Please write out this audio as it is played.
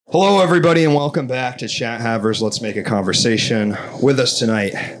Hello, everybody, and welcome back to Chat Havers. Let's make a conversation. With us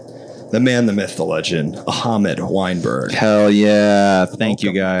tonight, the man, the myth, the legend, Ahamed Weinberg. Hell yeah. Thank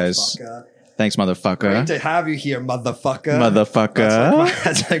you, guys. Motherfucker. Thanks, motherfucker. Great to have you here, motherfucker. Motherfucker.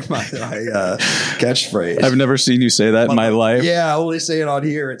 That's like my catchphrase. I've never seen you say that in my life. Yeah, I only say it on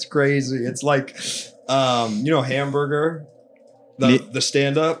here. It's crazy. It's like, Hamburger, the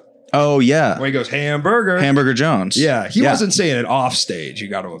stand-up. Oh, yeah. Where he goes, Hamburger. Hamburger Jones. Yeah, he wasn't saying it off stage, you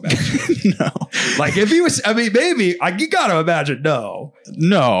got to imagine. No. Like, if he was, maybe, you got to imagine, no.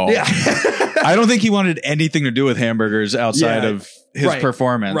 No. Yeah. I don't think he wanted anything to do with hamburgers outside of his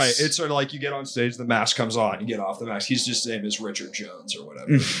performance. Right. It's sort of like you get on stage, the mask comes on, you get off the mask. He's just name is Richard Jones or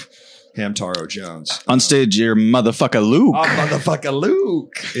whatever. Hamtaro Jones. On stage, you're motherfucker Luke. I'm motherfucker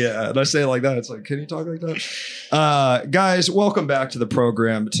Luke. Yeah. And I say it like that. It's like, can you talk like that? Guys, welcome back to the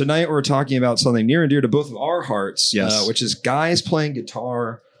program. Tonight, we're talking about something near and dear to both of our hearts, which is guys playing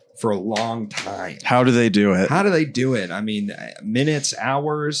guitar for a long time. How do they do it? How do they do it? I mean, minutes,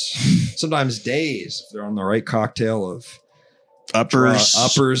 hours, sometimes days, if they're on the right cocktail of uppers,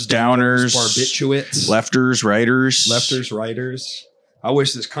 downers, barbiturates, lefters, righters. I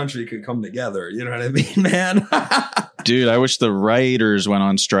wish this country could come together. You know what I mean, man? Dude, I wish the writers went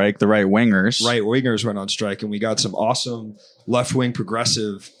on strike, the right wingers. Right wingers went on strike, and we got some awesome left-wing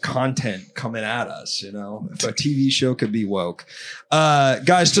progressive content coming at us, you know? If a TV show could be woke.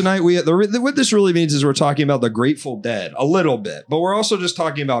 Guys, tonight, what this really means is we're talking about the Grateful Dead a little bit, but we're also just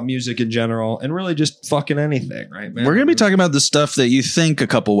talking about music in general and really just fucking anything, right, man? We're going to be talking about the stuff that you think a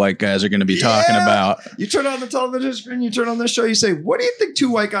couple white guys are going to be talking about. You turn on the television screen, you turn on this show, you say, what do you think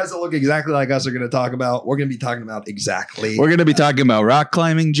two white guys that look exactly like us are going to talk about? We're going to be talking about exactly. We're going to be talking about rock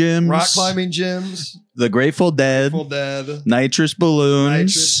climbing gyms. The Grateful Dead. Nitrous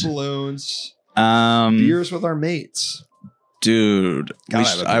balloons. Beers with our mates. Dude,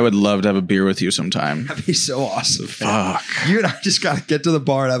 I would love to have a beer with you sometime. That'd be so awesome. Fuck. You and I just got to get to the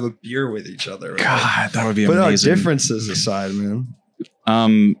bar and have a beer with each other. Right? God, that would be amazing. Put our differences aside, man.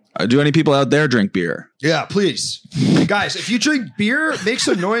 Do any people out there drink beer? Yeah, please. Guys, if you drink beer, make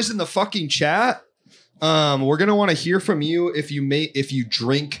some noise in the fucking chat. We're going to want to hear from you if you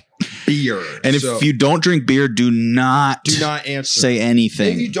drink beer. And if you don't drink beer, do not answer. Say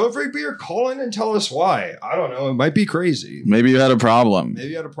anything. If you don't drink beer, call in and tell us why. I don't know. It might be crazy. Maybe you had a problem.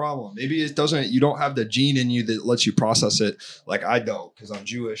 Maybe it doesn't. You don't have the gene in you that lets you process it like I don't, because I'm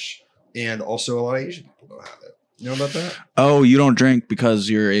Jewish, and also a lot of Asian people don't have it. You know about that? Oh, you don't drink because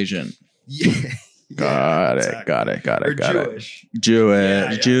you're Asian. Yeah. Got it.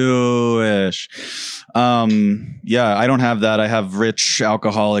 Jewish. I don't have that. I have rich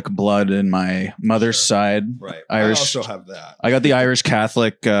alcoholic blood in my mother's side. Right. Irish. I also have that. I got the Irish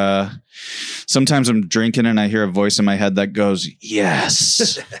Catholic. Sometimes I'm drinking and I hear a voice in my head that goes,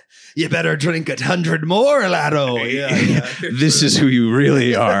 yes. You better drink 100 more, Lado. Yeah. This is who you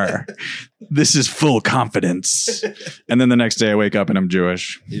really are. This is full confidence. And then the next day I wake up and I'm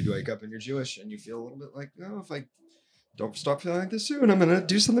Jewish. You wake up and you're Jewish and you feel a little bit like, oh, if I don't stop feeling like this soon, I'm going to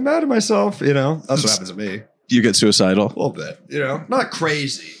do something bad to myself. You know, that's what happens to me. You get suicidal? A little bit, you know, not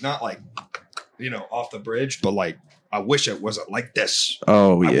crazy, not like, off the bridge, but like, I wish it wasn't like this.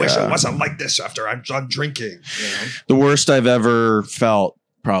 Oh, yeah. I wish it wasn't like this after I'm done drinking. You know? The worst I've ever felt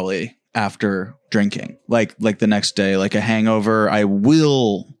probably after drinking, like the next day, like a hangover, I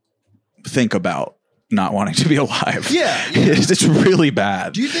will think about not wanting to be alive. Yeah. It's really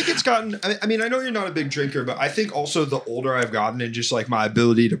bad. Do you think it's gotten, I mean, I know you're not a big drinker, but I think also the older I've gotten and just like my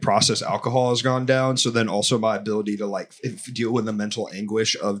ability to process alcohol has gone down. So then also my ability to like deal with the mental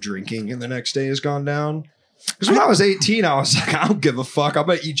anguish of drinking and the next day has gone down. Because when I was 18, I was like, I don't give a fuck. I'm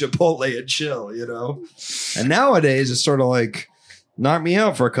going to eat Chipotle and chill, you know? And nowadays it's sort of like, knock me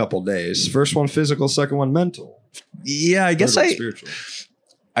out for a couple days. First one physical, second one mental. Yeah, I guess spiritual.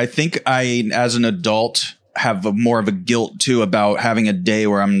 I think I, as an adult, have more of a guilt too about having a day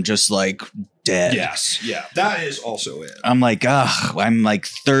where I'm just like dead. Yes. Yeah. That is also it. I'm like, I'm like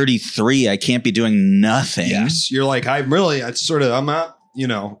 33. I can't be doing nothing. Yes. You're like, I'm going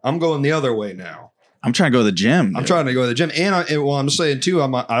the other way now. I'm trying to go to the gym. I'm trying to go to the gym. And I'm saying too,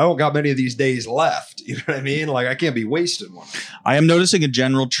 I don't got many of these days left. You know what I mean? Like I can't be wasting one. I am noticing a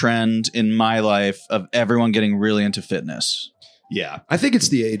general trend in my life of everyone getting really into fitness. Yeah. I think it's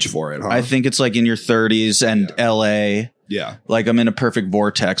the age for it, huh? I think it's like in your 30s and LA. Yeah. Like I'm in a perfect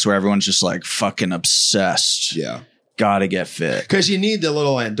vortex where everyone's just like fucking obsessed. Yeah. Gotta get fit. Because you need the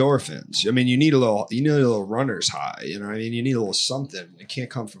little endorphins. I mean, you need a little runner's high. You know what I mean? You need a little something. It can't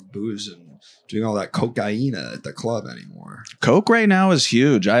come from booze and doing all that cocaine at the club anymore. Coke right now is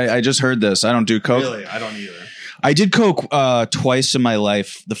huge. I just heard this. I don't do Coke. Really? I don't either. I did coke twice in my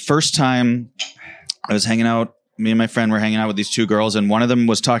life. The first time I was hanging out, me and my friend were hanging out with these two girls, and one of them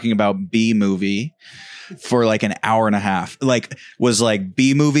was talking about B movie for like an hour and a half. Like, was like,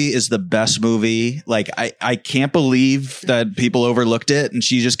 B movie is the best movie. Like, I can't believe that people overlooked it. And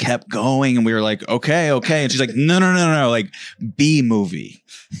she just kept going, and we were like, okay. And she's like, no. Like, B movie.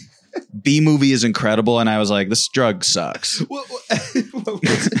 B movie is incredible. And I was like, this drug sucks. What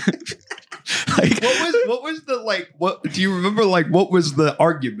was the, like, what do you remember? Like, what was the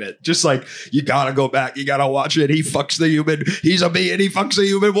argument? Just like, you gotta go back, you gotta watch it. He fucks the human, he's a bee and he fucks a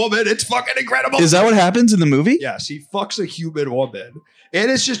human woman. It's fucking incredible. Is that what happens in the movie? Yes, he fucks a human woman.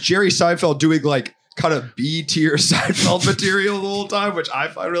 And it's just Jerry Seinfeld doing like kind of B tier Seinfeld material the whole time, which I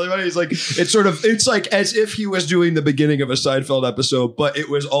find really funny. He's like, it's like as if he was doing the beginning of a Seinfeld episode, but it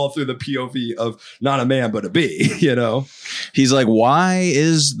was all through the POV of not a man, but a bee, you know? He's like, why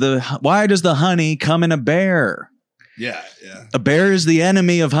does the honey come in a bear? Yeah. A bear is the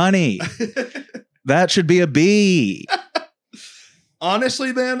enemy of honey. That should be a bee.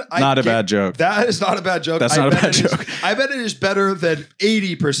 Honestly, man, not a bad joke. That is not a bad joke. That's not a bad joke. I bet it is better than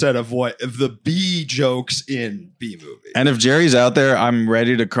 80% of the B jokes in B movie. And if Jerry's out there, I'm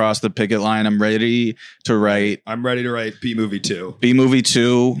ready to cross the picket line. I'm ready to write B movie 2. B movie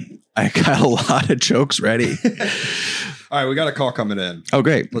 2. I got a lot of jokes ready. All right, we got a call coming in. Oh,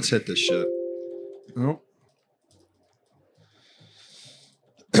 great. Let's hit this shit. Oh.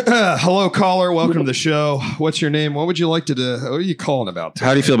 Hello, caller. Welcome to the show. What's your name? What would you like to do? What are you calling about today?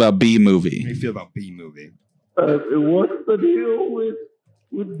 How do you feel about B movie? How do you feel about B movie? What's the deal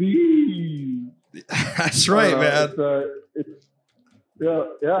with bees? That's right, man. It's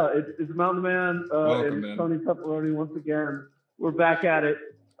Mountain Man and man. Tony Pepperoni once again. We're back at it.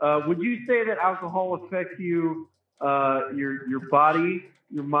 Would you say that alcohol affects you, your body,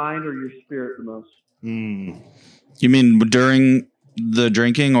 your mind, or your spirit the most? You mean during the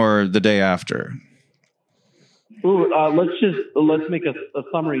drinking or the day after? Ooh, let's make a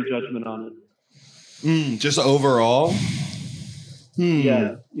summary judgment on it. Just overall.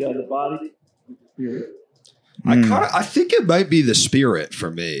 Yeah, the body, the spirit. I think it might be the spirit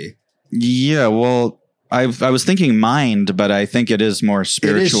for me. Yeah, well, I was thinking mind, but I think it is more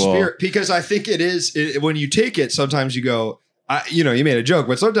spiritual. It is spirit, because I think it is when you take it. Sometimes you go, you made a joke,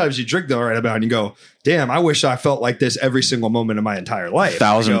 but sometimes you drink the right amount and you go, damn, I wish I felt like this every single moment of my entire life.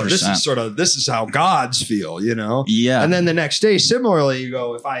 1,000%. This is how gods feel, Yeah. And then the next day, similarly, you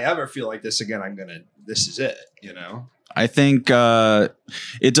go, if I ever feel like this again, this is it, I think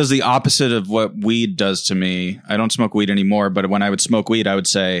it does the opposite of what weed does to me. I don't smoke weed anymore, but when I would smoke weed, I would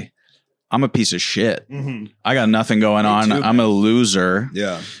say, I'm a piece of shit. Mm-hmm. I got nothing going on. Too, I'm a loser.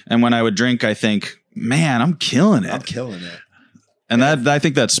 Yeah. And when I would drink, I think, man, I'm killing it. And I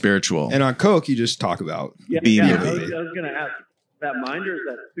think that's spiritual. And on Coke, you just talk about B movie. I was going to ask, that mind or is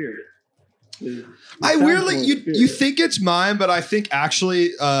that spirit? You think it's mine, but I think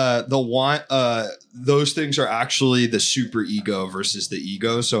actually those things are actually the super ego versus the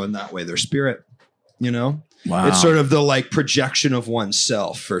ego. So in that way, they're spirit, Wow. It's sort of the like projection of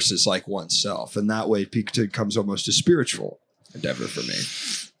oneself versus like oneself. And that way it becomes almost a spiritual endeavor for me.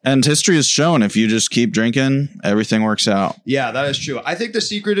 And history has shown if you just keep drinking, everything works out. Yeah, that is true. I think the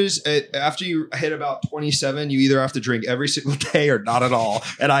secret is after you hit about 27, you either have to drink every single day or not at all.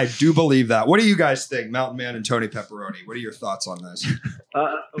 And I do believe that. What do you guys think, Mountain Man and Tony Pepperoni? What are your thoughts on this?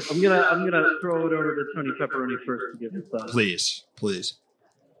 I'm gonna throw it over to Tony Pepperoni first to give his thoughts. Please.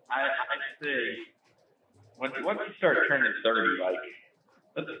 I'd say once you start turning 30, like,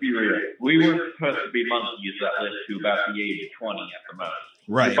 let's be real. We were supposed to be monkeys that lived to about the age of 20 at the most.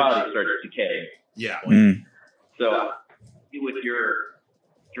 Right. Your body starts to decay. Yeah. So with your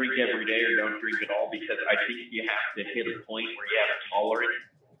drink every day or don't drink at all, because I think you have to hit a point where you have a tolerance.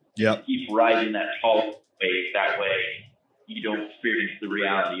 Yep. Keep riding that tolerance wave. That way you don't experience the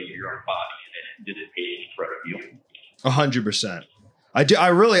reality of your own body and it dissipates in front of you. 100%. I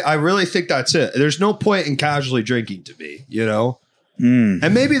really think that's it. There's no point in casually drinking to me,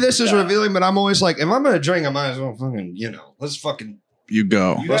 And maybe this is revealing, but I'm always like, if I'm going to drink, I might as well fucking, let's fucking. You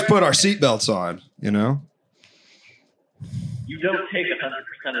go. Let's put our seatbelts on, You don't take 100% of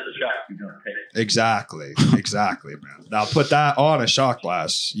the shots you don't take. Exactly, man. Now put that on a shot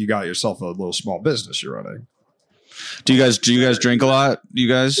glass. You got yourself a little small business you're running. Do you guys drink a lot? You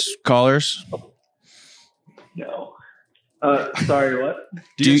guys callers? No. Sorry, what?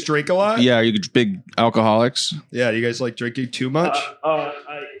 Do you drink a lot? Yeah, are you big alcoholics? Yeah, do you guys like drinking too much? I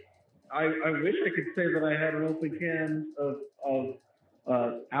wish I could say that I had an open can of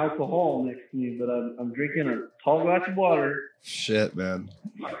alcohol next to me, but I'm drinking a tall glass of water. Shit, man.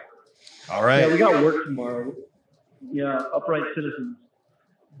 All right. Yeah, we got work tomorrow. Yeah, Upright Citizens.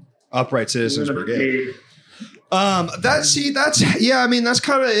 Upright Citizens We're in a Brigade. brigade. I mean, that's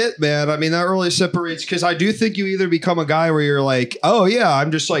kind of it, man. I mean, that really separates, because I do think you either become a guy where you're like, oh yeah,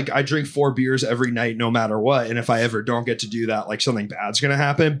 I'm just like, I drink 4 beers every night, no matter what. And if I ever don't get to do that, like something bad's going to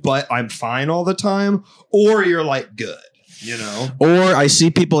happen, but I'm fine all the time. Or you're like, good, you know? Or I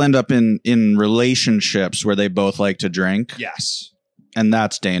see people end up in relationships where they both like to drink. Yes. And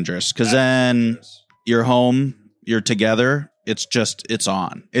that's dangerous, because then you're home, you're together. It's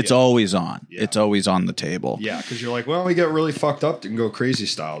on. It's always on. Yeah. It's always on the table. Yeah, because you're like, well, we get really fucked up and go crazy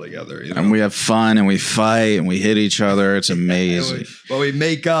style together. You know? And we have fun and we fight and we hit each other. It's amazing. we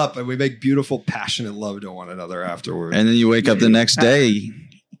make up and we make beautiful, passionate love to one another afterwards. And then you wake up the next day.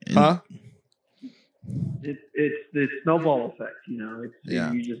 Huh? It's the snowball effect, you know.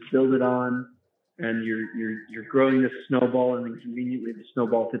 You just build it on, and you're growing this snowball, and then conveniently the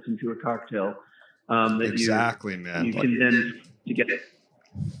snowball fits into a cocktail. Exactly, man. You can then to get it.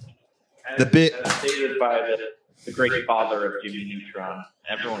 Stated by the great father of Jimmy Neutron,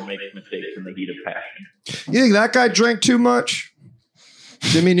 everyone makes mistakes in the heat of passion. You think that guy drank too much?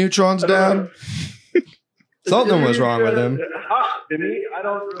 Jimmy Neutron's dad? Something was wrong with him. Jimmy, I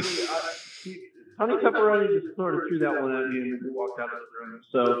don't really. Honey Pepperoni just sort of threw that one at me and then walked out of the room.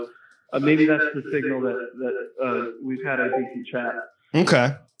 So maybe that's the signal that we've had a decent chat.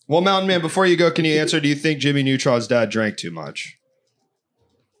 Okay. Well, Mountain Man, before you go, can you answer, do you think Jimmy Neutron's dad drank too much?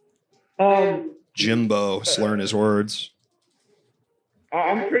 Jimbo, slurring his words.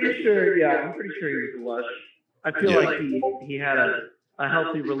 I'm pretty sure he was lush. I feel like he had a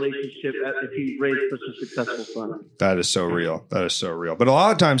healthy relationship if he raised such a successful son. That is so real. But a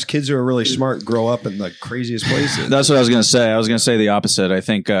lot of times kids who are really smart grow up in the craziest places. That's what I was going to say. I was going to say the opposite. I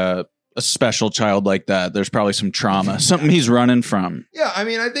think a special child like that, there's probably some trauma, something he's running from. Yeah, I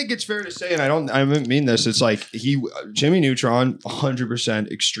mean, I think it's fair to say, and I mean this, it's like Jimmy Neutron,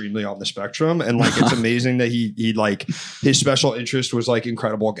 100% extremely on the spectrum, and like it's amazing that he like his special interest was like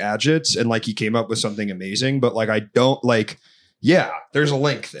incredible gadgets, and like he came up with something amazing, but like I don't like, yeah, there's a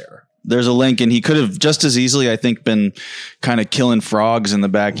link there. There's a link, and he could have just as easily, I think, been kind of killing frogs in the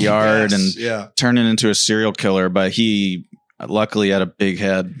backyard and turning into a serial killer, but he luckily had a big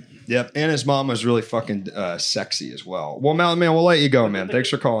head. Yep, and his mom was really fucking sexy as well. Well, Mountain Man, we'll let you go, man. Thanks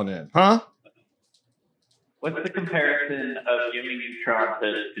for calling in. Huh? What's the comparison of Jimmy Neutron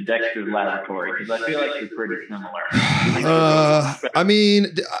to Dexter's Laboratory? Because I feel like they're pretty similar. I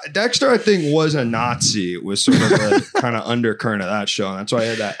mean, Dexter, I think, was a Nazi. It was sort of the kind of undercurrent of that show. And that's why I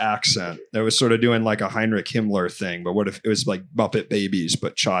had that accent. It was sort of doing like a Heinrich Himmler thing. But what if it was like Muppet Babies,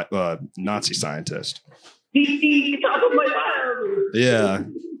 but Nazi scientist? Yeah.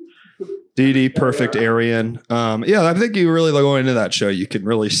 DD, perfect Aryan. Yeah, I think you really go into that show. You can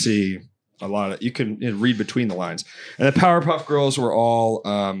really see a lot of, you can read between the lines. And the Powerpuff Girls were all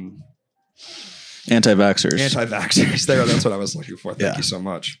anti-vaxxers. There, that's what I was looking for. Thank you so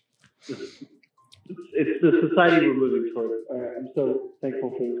much. It's the society we're moving toward. I'm so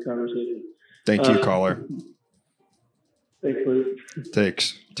thankful for this conversation. Thank you, caller. Thanks, Luke.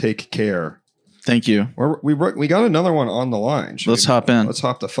 Take care. Thank you. We got another one on the line. Let's hop in. Let's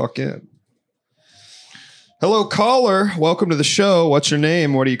hop the fuck in. Hello, caller. Welcome to the show. What's your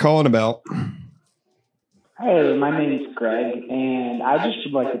name? What are you calling about? Hey, my name's Greg, and I just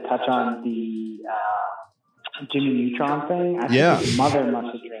would like to touch on the Jimmy Neutron thing. I think his mother must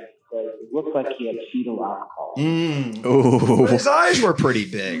have drank because it looked like he had fetal alcohol. Well, his eyes were pretty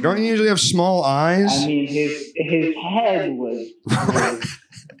big. Don't you usually have small eyes? I mean, his head was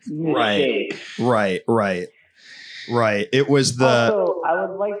Right. It was the. Also, I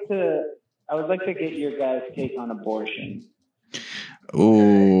would like to get your guys' take on abortion.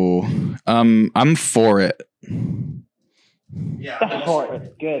 Ooh, I'm for it. Yeah, for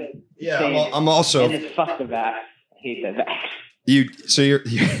it. Good. Yeah, I'm also. And it's fuck the vax. I hate the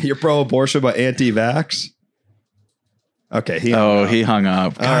vax. You're pro-abortion but anti-vax? Okay. He hung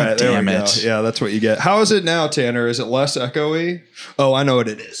up. God all right, damn it. Yeah, that's what you get. How is it now, Tanner? Is it less echoey? Oh, I know what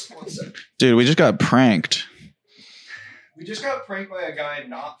it is. 1 second. Dude, we just got pranked. We just got pranked by a guy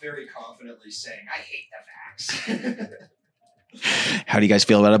not very confidently saying, I hate the vax. How do you guys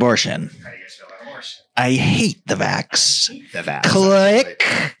feel about abortion? I hate the vax. Click.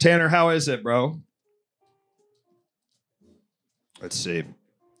 Right. Tanner, how is it, bro? Let's see. I've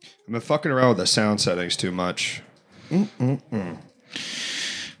been fucking around with the sound settings too much.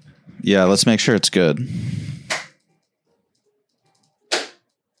 Yeah, let's make sure it's good.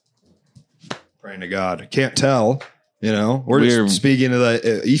 Praying to God. Can't tell. You know, we're just speaking of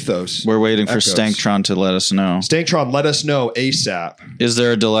the ethos. We're waiting for Stanktron to let us know. Stanktron, let us know ASAP. Is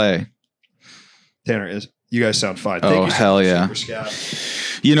there a delay? Tanner, You guys sound fine. Oh, hell yeah.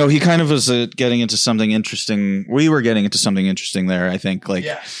 You know, he kind of was getting into something interesting. We were getting into something interesting there, I think. Like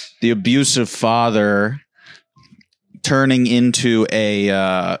the abusive father turning into a,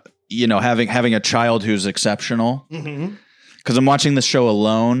 having a child who's exceptional. Because I'm watching the show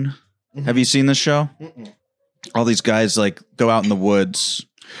Alone. Have you seen this show? All these guys like go out in the woods.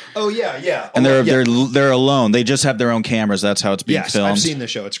 Oh yeah. And they're alone. They just have their own cameras. That's how it's being filmed. I've seen the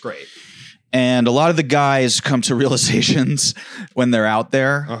show. It's great. And a lot of the guys come to realizations when they're out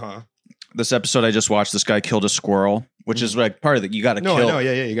there. This episode I just watched, this guy killed a squirrel, which is like part of it. You got to kill. No,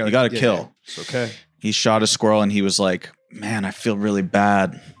 yeah. You got to kill. Yeah. It's okay. He shot a squirrel and he was like, man, I feel really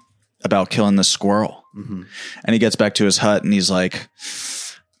bad about killing this squirrel. And he gets back to his hut and he's like,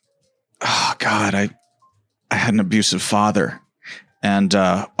 oh God, I had an abusive father. And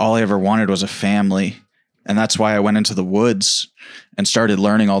all I ever wanted was a family. And that's why I went into the woods and started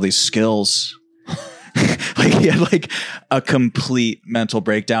learning all these skills. Like he had like a complete mental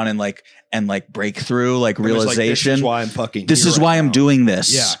breakdown and breakthrough, like realization. This is why I'm fucking. This is why I'm doing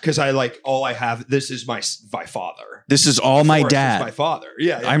this. Yeah, because all I have. This is my father. This is all my dad. My father.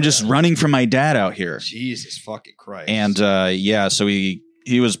 Yeah, I'm just running from my dad out here. Jesus fucking Christ. And so he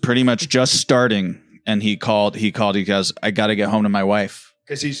was pretty much just starting, and he called. He goes, I got to get home to my wife.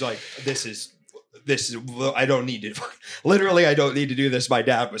 Because he's like, this is I don't need to literally I don't need to do this. My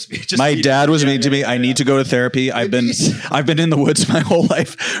dad was me. My dad was me to me. I need to go to therapy. I've been in the woods my whole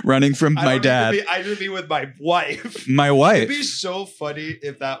life running from my dad. I need to be with my wife. It'd be so funny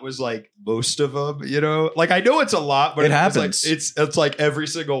if that was like most of them, like I know it's a lot, but it happens. Like, it's like every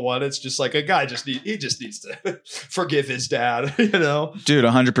single one. It's just like a guy he just needs to forgive his dad, Dude,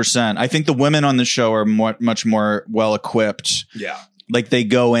 100%. I think the women on the show are much more well equipped. Yeah. Like they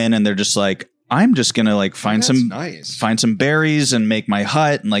go in and they're just like, I'm just going to like find some berries and make my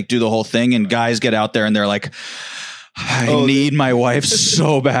hut and like do the whole thing. And guys get out there and they're like, I need my wife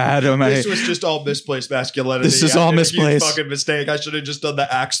so bad. This was just all misplaced masculinity. This is all misplaced. Fucking mistake. I should have just done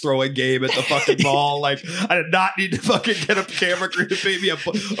the axe throwing game at the fucking mall. Like I did not need to fucking get a camera crew to pay me a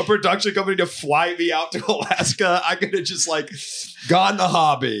production company to fly me out to Alaska. I could have just like gone the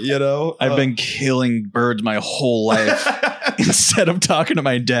hobby, I've been killing birds my whole life instead of talking to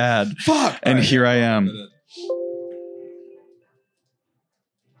my dad. Fuck. And here I am.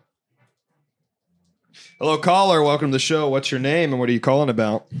 Hello, caller. Welcome to the show. What's your name and what are you calling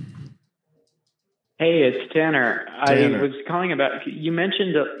about? Hey, it's Tanner. I was calling about. You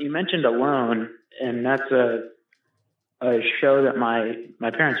mentioned Alone, and that's a show that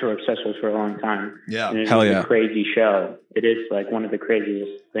my parents were obsessed with for a long time. Yeah, and hell yeah, a crazy show. It is like one of the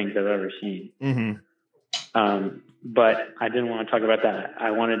craziest things I've ever seen. But I didn't want to talk about that.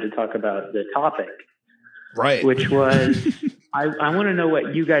 I wanted to talk about the topic, right? Which was I want to know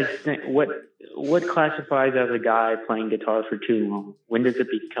what you guys think. What classifies as a guy playing guitar for too long? When does it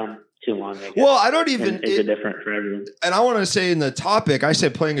become too long? Well, I don't even. Is it different for everyone? And I want to say in the topic, I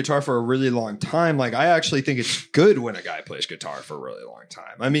said playing guitar for a really long time. Like I actually think it's good when a guy plays guitar for a really long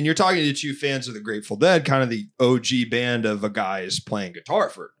time. I mean, you're talking to two fans of the Grateful Dead, kind of the OG band of a guy is playing guitar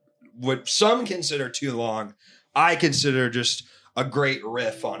for what some consider too long. I consider just a great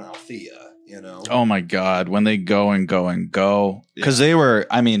riff on Althea. Oh my God, when they go and go and go. Because they were,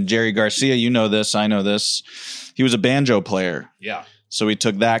 Jerry Garcia, this, I know this. He was a banjo player. Yeah. So he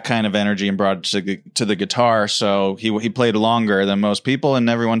took that kind of energy and brought it to the guitar. So he played longer than most people, and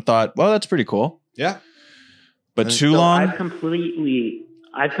everyone thought, well, that's pretty cool. Yeah. But too long? I've completely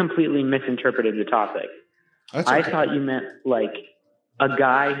misinterpreted the topic. I thought you meant like a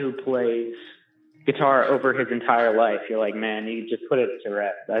guy who plays guitar over his entire life. You're like, man, you just put it to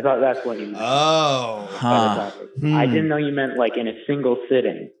rest. I thought that's what you meant. Oh. I didn't know you meant like in a single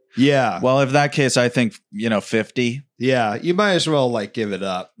sitting. Yeah. Well, if that case, I think, 50. Yeah. You might as well like give it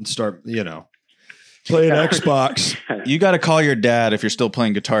up and start, playing Xbox. You got to call your dad if you're still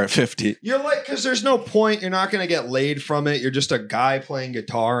playing guitar at 50. You're like, because there's no point. You're not going to get laid from it. You're just a guy playing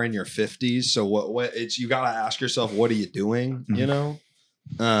guitar in your 50s. So what you got to ask yourself, what are you doing?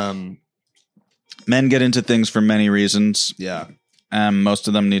 Men get into things for many reasons. Yeah. Most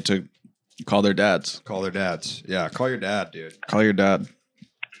of them need to call their dads. Yeah. Call your dad, dude. Call your dad.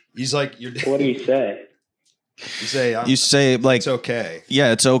 He's like, what do you say? You say like, it's okay.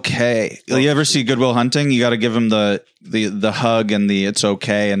 Yeah, it's okay. You ever see Good Will Hunting? You got to give him the hug and the it's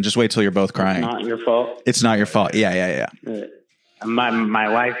okay, and just wait till you're both crying. It's not your fault. It's not your fault. Yeah. My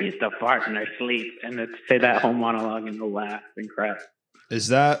wife used to fart in her sleep and say that whole monologue and he'll laugh and cry. Is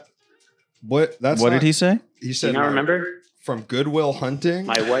that what? That's what did he say? He said, "You don't remember from Good Will Hunting.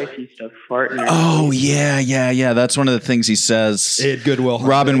 My wife used to fart in her Oh, yeah. That's one of the things he says. Good Will Hunting.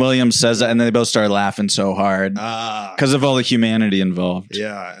 Robin Williams says that, and then they both start laughing so hard Ah. because of all the humanity involved.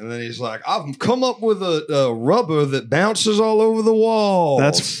 Yeah, and then he's like, I've come up with a rubber that bounces all over the wall.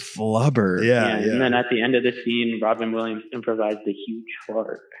 That's flubber. Yeah, Yeah. and then at the end of the scene, Robin Williams improvised a huge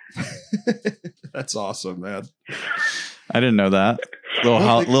fart. That's awesome, man. I didn't know that.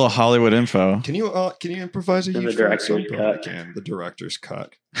 Little Hollywood info. Can you improvise a In huge the director's fart? cut. I can. The director's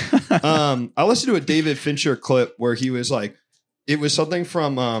cut. I listened to a David Fincher clip where he was like, it was something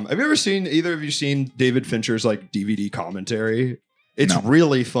from. Have you ever seen either of you seen David Fincher's like DVD commentary? It's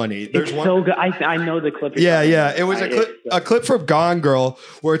really funny. There's It's one. so good. I know the clip. Yeah. It was a clip from Gone Girl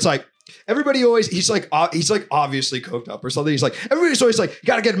where it's like everybody always he's like obviously coked up or something. He's like everybody's always like you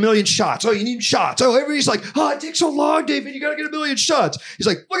got to get 1 million shots. Oh, you need shots. Oh, everybody's like it takes so long, David. You got to get 1 million shots. He's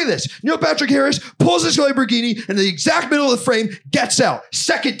like, look at this. Neil Patrick Harris pulls his Lamborghini and in the exact middle of the frame gets out.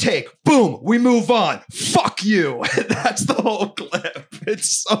 Second take. Boom. We move on. Fuck you. That's the whole clip.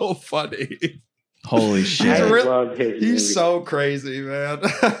 It's so funny. Holy shit. I love his He's movies. so crazy, man.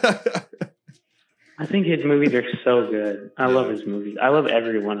 I think his movies are so good. I love his movies. I love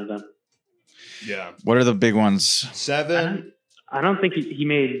every one of them. Yeah. What are the big ones? 7. I don't think he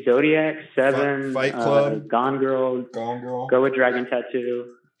made Zodiac, 7, Fight Club. Gone Girl, Gone Girl. Go with Dragon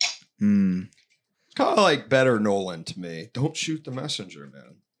Tattoo. Hmm. Kind of like better Nolan to me. Don't shoot the messenger,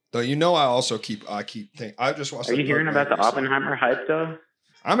 man. Though you know, I keep thinking. I just watched. Are you hearing about the Oppenheimer hype though?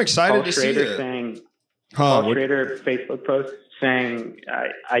 I'm excited Paul to see Schrader it. saying, Huh? Paul Schrader Facebook post saying,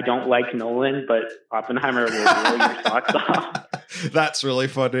 I don't like Nolan, but Oppenheimer will blow your socks off. That's really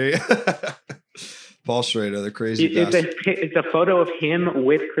funny. Paul Schrader, the crazy It's bastard. it's a photo of him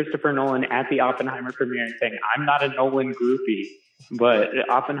with Christopher Nolan at the Oppenheimer premiere and saying, I'm not a Nolan groupie, but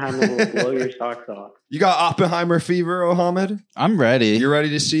Oppenheimer will blow your socks off. You got Oppenheimer fever, Ahamed? I'm ready. You ready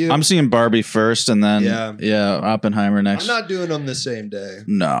to see it? I'm seeing Barbie first and then Oppenheimer next. I'm not doing them the same day.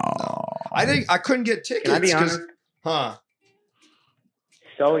 No. I think I couldn't get tickets. Can I be 'cause- honest? Huh?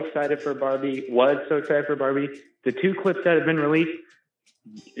 So excited for Barbie. Was so excited for Barbie. The 2 clips that have been released,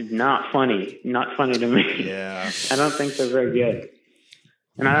 not funny. Not funny to me. Yeah. I don't think they're very good.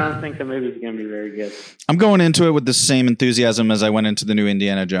 And I don't think the movie's going to be very good. I'm going into it with the same enthusiasm as I went into the new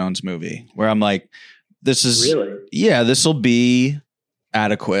Indiana Jones movie, where I'm like, this is this will be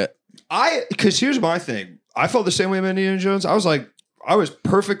adequate. Because here's my thing. I felt the same way about Indiana Jones. I was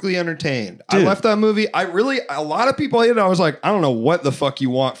perfectly entertained. Dude. I left that movie. A lot of people hated it. I was like, I don't know what the fuck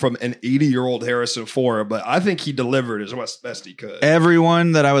you want from an 80-year-old Harrison Ford, but I think he delivered as best he could.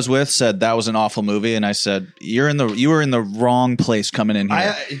 Everyone that I was with said that was an awful movie, and I said, you were in the wrong place coming in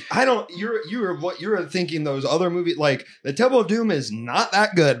here. You're thinking those other movies like The Temple of Doom is not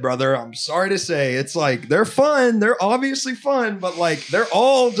that good, brother. I'm sorry to say. It's like they're fun. They're obviously fun, but like they're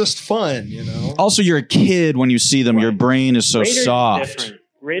all just fun, you know? Also, you're a kid when you see them. Your brain is so Raiders soft.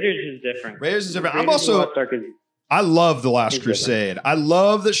 Raiders is different. I love The Last It's Crusade. I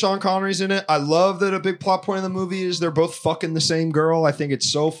love that Sean Connery's in it. I love that a big plot point of the movie is they're both fucking the same girl. I think it's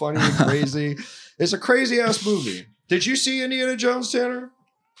so funny and crazy. It's a crazy ass movie. Did you see Indiana Jones, Tanner?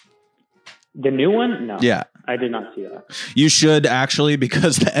 The new one? No. Yeah. I did not see that. You should actually,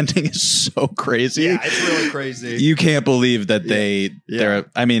 because the ending is so crazy. Yeah, it's really crazy. You can't believe that they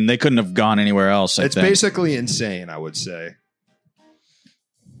couldn't have gone anywhere else. It's basically insane, I would say.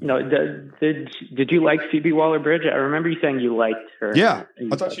 No, did you like Phoebe Waller-Bridge? I remember you saying you liked her. Yeah,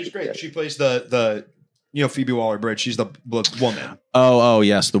 I thought she was great. She plays the Phoebe Waller-Bridge. She's the woman. Oh,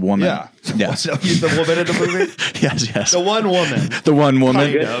 yes, the woman. Yeah. Yes. So he's the woman in the movie? Yes. The one woman. The one woman.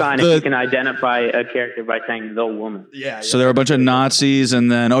 A good sign if you can identify a character by saying the woman. Yeah. So there were a bunch of Nazis, and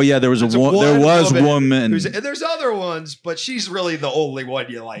then there was woman. There's other ones, but she's really the only one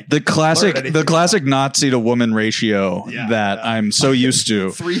you like. The classic Nazi to woman ratio I'm so used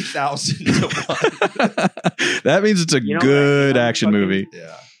to. 3,000 to 1. That means it's a good action movie.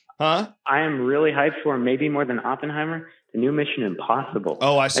 Yeah. Huh? I am really hyped for maybe more than Oppenheimer. The new Mission Impossible.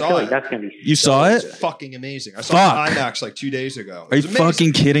 Oh, I saw feel it. Like that's gonna be. You saw it? It's fucking amazing. I saw it in IMAX like 2 days ago. Are you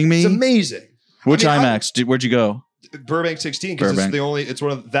fucking kidding me? It's amazing. Which IMAX? Where'd you go? Burbank 16 because it's the only. It's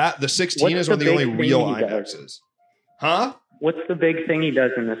one of that. The 16 is one of the only real IMAXs. Huh? What's the big thing he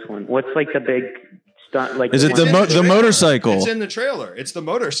does in this one? What's like the big stunt? Like, is it the motorcycle? It's in the trailer. It's the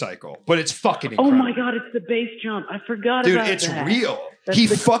motorcycle, but it's fucking incredible. Oh my god! It's the base jump. I forgot Dude, about that. it's real.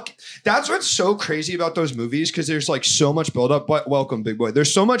 That's That's what's so crazy about those movies because there's like so much buildup. But welcome, big boy.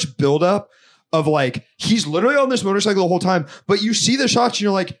 There's so much buildup of like he's literally on this motorcycle the whole time. But you see the shots and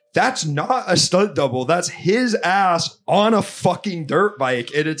you're like, that's not a stunt double. That's his ass on a fucking dirt bike,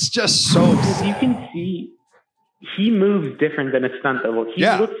 and it's just so. You can see he moves different than a stunt double. He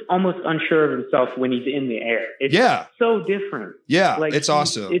looks almost unsure of himself when he's in the air. It's so different. Yeah, like, it's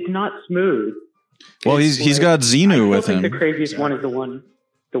awesome. It's not smooth. Well, he's got Xenu with him. I think the craziest one is the one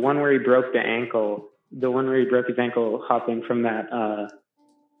where he broke the ankle. The one where he broke his ankle hopping from that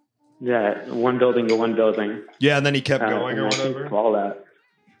one building to one building. Yeah, and then he kept going or whatever. All that.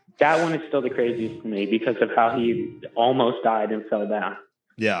 That one is still the craziest to me because of how he almost died and fell down.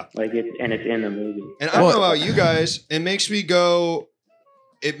 Yeah. Like it's in the movie. And I don't know about you guys, it makes me kind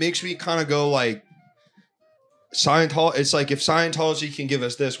of go like Scientology. It's like if Scientology can give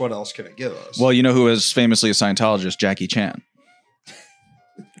us this, what else can it give us? Well, you know who is famously a Scientologist? Jackie Chan.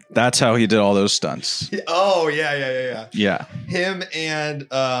 That's how he did all those stunts. Oh, yeah. Yeah. Him and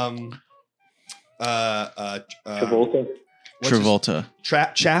Travolta.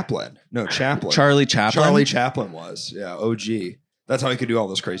 Chaplin. No, Chaplin. Charlie Chaplin? Charlie Chaplin was. Yeah, OG. That's how he could do all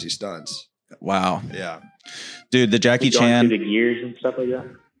those crazy stunts. Wow. Yeah. Dude, the Jackie Chan. Through the gears and stuff like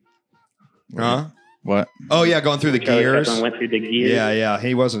that. Huh? What? Oh, yeah, going through the gears. Chaplin went through the gears. Yeah.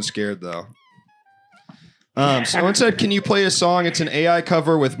 He wasn't scared, though. Someone said, can you play a song? It's an AI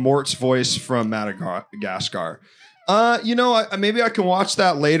cover with Mort's voice from Madagascar. Maybe I can watch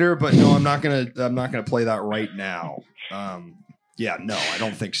that later, but no, I'm not gonna play that right now. No, I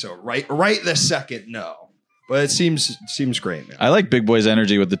don't think so. Right this second, no. But it seems great, man. I like Big Boy's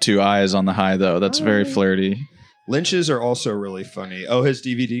energy with the two eyes on the high, though. That's very flirty. Lynch's are also really funny. Oh, his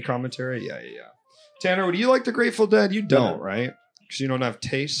DVD commentary? Yeah. Tanner, do you like the Grateful Dead? You don't, right? Because you don't have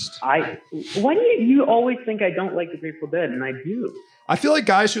taste. Why do you always think I don't like the Grateful Dead? And I do. I feel like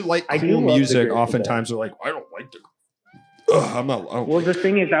guys who like cool music oftentimes are like, I don't like the. I'm not. Well, the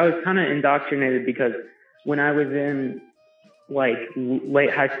thing is, I was kind of indoctrinated because when I was in like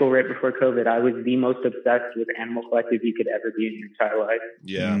late high school, right before COVID, I was the most obsessed with Animal Collective you could ever be in your entire life.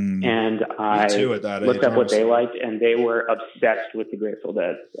 Yeah. And I looked up what they liked, and they were obsessed with the Grateful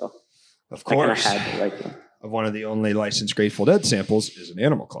Dead. So of course, I had to like them. One of the only licensed Grateful Dead samples is an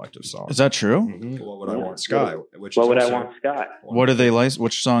Animal Collective song. Is that true? Mm-hmm. What Would I Want, Sky? What Would I Want, Sky? What do they license?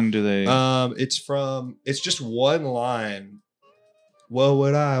 Which song do they? It's just one line. What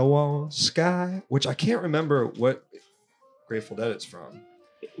would I want, Sky? Which I can't remember what Grateful Dead it's from.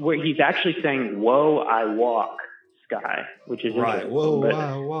 Where he's actually saying, "Whoa, I walk, Sky," which is right. Whoa,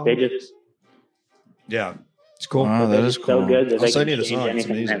 I walk. They just, it's cool. Wow, that is cool. So good that they can change song.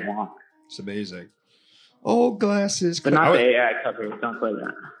 anything they want. It's amazing. Old glasses, but not the AI cover. Don't play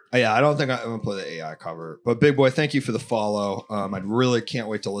that. Yeah, I don't think I'm gonna play the AI cover. But Big Boy, thank you for the follow. I really can't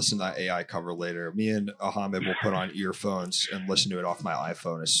wait to listen to that AI cover later. Me and Ahamed will put on earphones and listen to it off my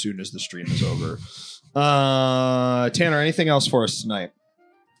iPhone as soon as the stream is over. Tanner, anything else for us tonight?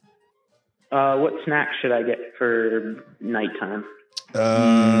 What snack should I get for nighttime?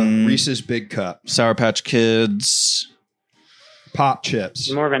 Reese's Big Cup, Sour Patch Kids, Pop Chips.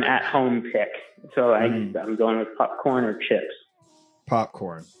 It's more of an at-home pick, so I'm going with popcorn or chips.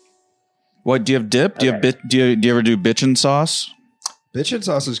 Popcorn. What do you have? Dip? Do you have do you ever do bitchin' sauce? Bitchin'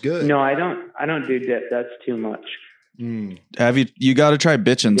 sauce is good. No, I don't do dip. That's too much. Have you got to try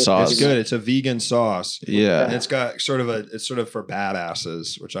bitchin' sauce? It's good. It's a vegan sauce. Yeah, and it's got it's sort of for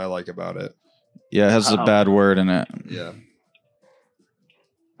badasses, which I like about it. Yeah, it has a bad word in it. Yeah.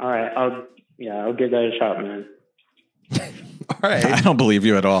 All right, I'll give that a shot, man. All right. I don't believe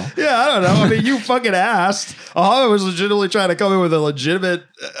you at all. Yeah, I don't know. I mean, you fucking asked. I was legitimately trying to come in with a legitimate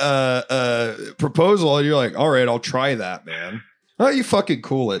proposal, and you're like, all right, I'll try that, man. How you fucking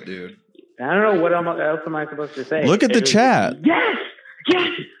cool it, dude? I don't know what else am I supposed to say. Look at the chat. Yes.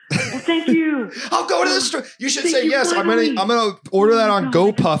 Well, thank you. I'll go to the store. You should say yes. I'm gonna order that on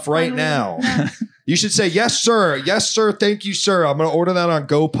GoPuff right now. You should say yes, sir. Yes, sir. Thank you, sir. I'm gonna order that on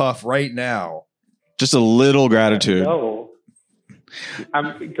GoPuff right now. Just a little gratitude. No.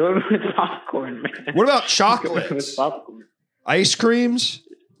 I'm going with popcorn, man. What about chocolates? Popcorn. Ice creams?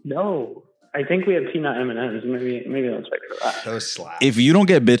 No. I think we have peanut M&Ms. Maybe I'll check for that. Those slap. If you don't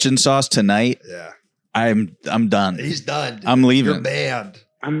get bitchin' sauce tonight, I'm done. He's done. I'm leaving. You're banned.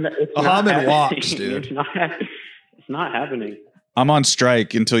 Ahamed walks, dude. It's not happening. I'm on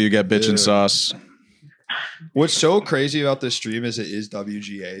strike until you get bitchin' sauce. What's so crazy about this stream is it is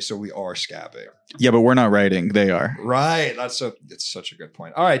WGA, so we are scabbing. Yeah, but we're not writing. They are. Right. It's such a good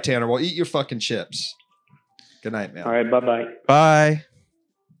point. All right, Tanner. Well, eat your fucking chips. Good night, man. All right. Bye-bye. Bye.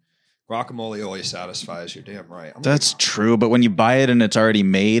 Guacamole always satisfies. You're damn right. That's true, but when you buy it and it's already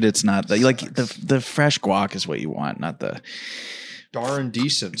made, it's not like the fresh guac is what you want, not the darn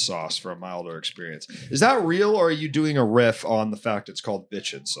decent sauce for a milder experience. Is that real, or are you doing a riff on the fact it's called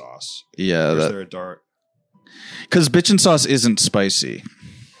bitchin' sauce? Yeah, or is there a dark? Because bitchin' sauce isn't spicy.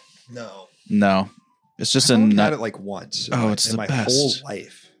 No. It's just I've a only nut. had it like once. It's in the my best. whole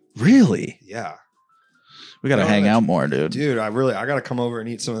life. Really? Yeah. We got to hang out more, dude. Dude, I got to come over and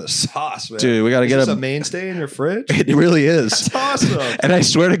eat some of the sauce, man. Dude, we got to get a mainstay in your fridge. It really is. That's awesome. And I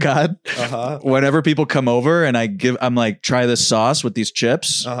swear to God, whenever people come over and I'm like, try this sauce with these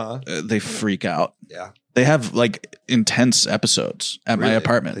chips, they freak out. Yeah. They have like intense episodes at my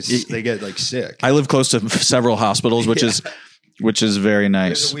apartment. They get like sick. I live close to several hospitals, which is very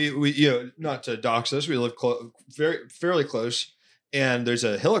nice. We not to dox us, we live fairly close, and there's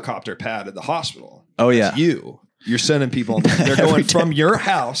a helicopter pad at the hospital. Oh yeah, you're sending people. They're going from your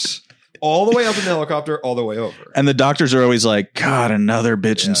house all the way up in the helicopter, all the way over. And the doctors are always like, God, another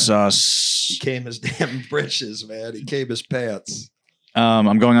bitch and sauce. He came his damn britches, man. He came his pants.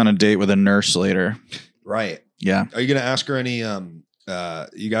 I'm going on a date with a nurse later. Right. Yeah. Are you going to ask her any,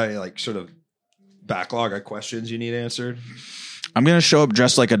 you got any like sort of backlog of questions you need answered? I'm going to show up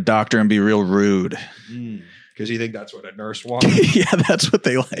dressed like a doctor and be real rude. Because you think that's what a nurse wants? Yeah, that's what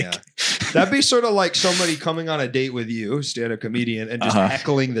they like. Yeah. That'd be sort of like somebody coming on a date with you, stand-up comedian, and just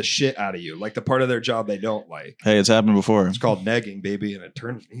heckling the shit out of you. Like the part of their job they don't like. Hey, it's happened before. It's called negging, baby, and it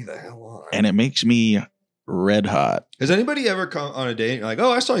turns me the hell on. And it makes me red hot. Has anybody ever come on a date and you're like,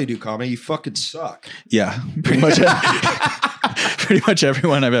 oh, I saw you do comedy. You fucking suck. Yeah, pretty much. Pretty much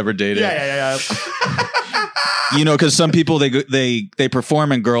everyone I've ever dated. Yeah. You know, because some people they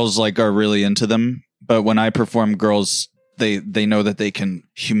perform and girls like are really into them, but when I perform, girls they know that they can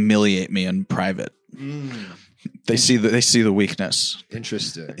humiliate me in private. They see the weakness.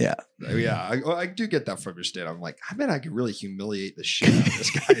 Interesting. Yeah. I do get that from your stand. I'm like, I bet I could really humiliate the shit out of this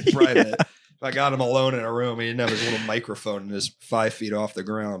guy in private. If I got him alone in a room, he didn't have his little microphone and is 5 feet off the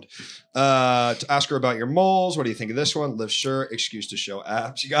ground. To ask her about your moles. What do you think of this one? Live shirt, excuse to show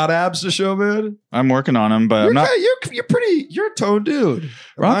abs. You got abs to show, man? I'm working on them, but I'm not. You're a toned dude.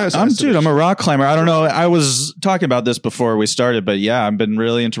 I'm a rock climber. I don't know. I was talking about this before we started, but yeah, I've been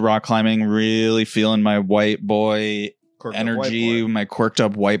really into rock climbing, really feeling my white boy energy, my quirked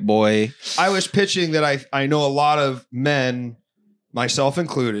up white boy. I was pitching that I know a lot of men, myself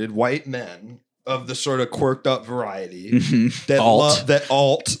included, white men of the sort of quirked up variety that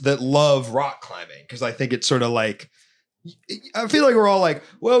love rock climbing, because I think it's sort of like, I feel like we're all like,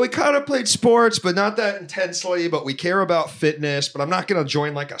 well, we kind of played sports, but not that intensely, but we care about fitness, but I'm not going to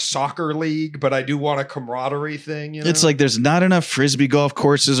join like a soccer league, but I do want a camaraderie thing. You know? It's like there's not enough Frisbee golf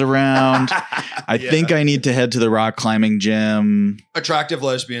courses around. I think I need to head to the rock climbing gym. Attractive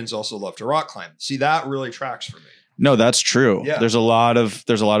lesbians also love to rock climb. See, that really tracks for me. No, that's true. Yeah. There's a lot of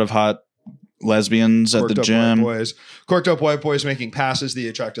hot lesbians at the gym. Quirked up white boys making passes the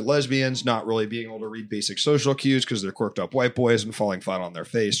attractive lesbians, not really being able to read basic social cues because they're quirked up white boys, and falling flat on their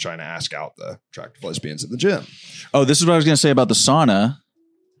face trying to ask out the attractive lesbians at the gym. Oh, this is what I was going to say about the sauna.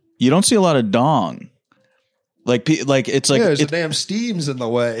 You don't see a lot of dong. It's like there's the damn steam's in the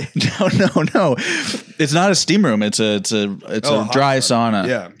way. No. It's not a steam room. It's a dry sauna.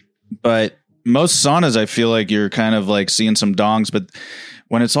 Yeah. But most saunas, I feel like you're kind of like seeing some dongs, but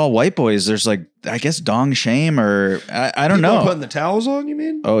when it's all white boys, there's like, I guess, dong shame, or I don't know. Putting the towels on, you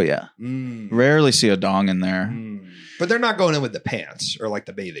mean? Oh yeah. Rarely see a dong in there. But they're not going in with the pants or like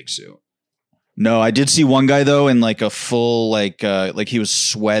the bathing suit. No, I did see one guy though in like a full like he was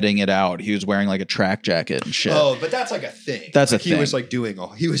sweating it out. He was wearing like a track jacket and shit. Oh, but that's like a thing. That's like a thing.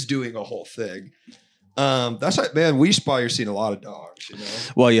 He was doing a whole thing. That's like, man, we spa, you're seeing a lot of dogs, you know?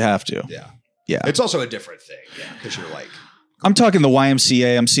 Well, you have to. Yeah. It's also a different thing. Yeah. Because you're like, I'm talking the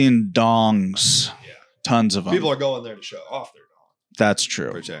YMCA. I'm seeing dongs. Yeah. Tons of them. People are going there to show off their dong. That's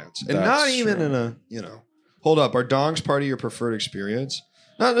true. And not even in a, hold up. Are dongs part of your preferred experience?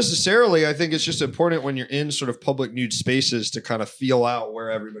 Not necessarily. I think it's just important when you're in sort of public nude spaces to kind of feel out where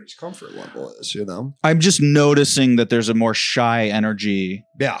everybody's comfort level is, you know? I'm just noticing that there's a more shy energy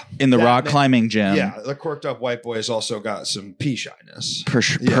in the rock climbing gym. Yeah, the quirked up white boys also got some pee shyness.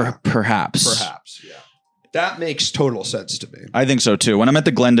 Perhaps. Yeah. That makes total sense to me. I think so too. When I'm at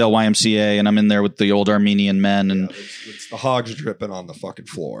the Glendale YMCA and I'm in there with the old Armenian men and it's the hogs dripping on the fucking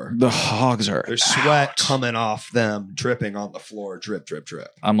floor. The hogs are there's sweat coming off them, dripping on the floor, drip, drip, drip.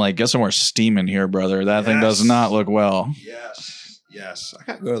 I'm like, get some more steam in here, brother. That thing does not look well. Yes. I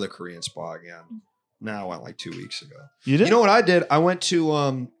gotta go to the Korean spa again. Now I went like 2 weeks ago. You did? You know what I did? I went to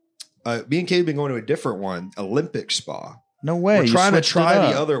me and Kate have been going to a different one, Olympic Spa. No way. We're you trying to switched try it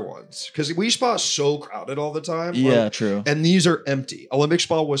up. the other ones because we Spa is so crowded all the time. Yeah, true. And these are empty. Olympic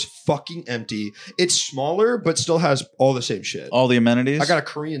Spa was fucking empty. It's smaller, but still has all the same shit. All the amenities. I got a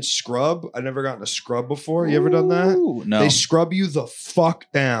Korean scrub. I've never gotten a scrub before. You ever done that? Ooh, no. They scrub you the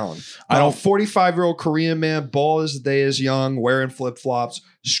fuck down. I don't- 45-year-old Korean man, bald as the day is young, wearing flip flops.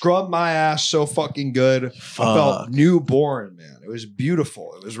 Scrub my ass so fucking good. I felt newborn, man. It was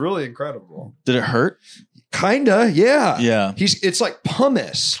beautiful. It was really incredible. Did it hurt? Kinda, yeah. Yeah. It's like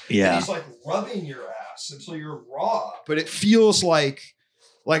pumice. Yeah. And he's like rubbing your ass until you're raw. But it feels like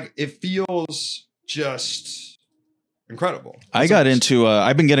it feels just incredible. I've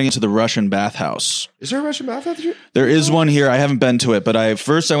been getting into the Russian bathhouse. Is there a Russian bath? There is one here. I haven't been to it, but I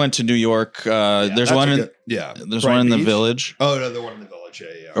went to New York. There's one There's one in the village. Oh no, the one in the village.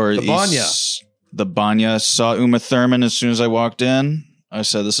 Yeah. Or the Banya. The Banya. Saw Uma Thurman as soon as I walked in. I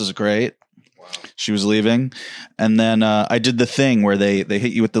said, "This is great." Wow. She was leaving, and then I did the thing where they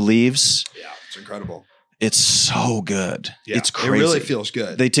hit you with the leaves. Yeah, it's incredible. It's so good. Yeah, it's crazy. It really feels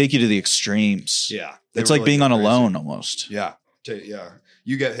good. They take you to the extremes. Yeah, it's like being on a loan almost. Yeah, yeah.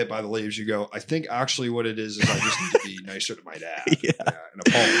 You get hit by the leaves. You go. I think actually what it is I just need to be nicer to my dad. Yeah. And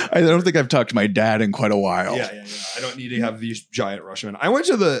apologize. I don't think I've talked to my dad in quite a while. Yeah. I don't need to have these giant Russian. I went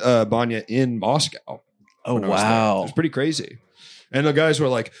to the Banya in Moscow. Oh wow, it was pretty crazy. And the guys were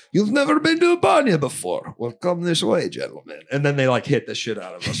like, "You've never been to a Banya before? Well, come this way, gentlemen." And then they like hit the shit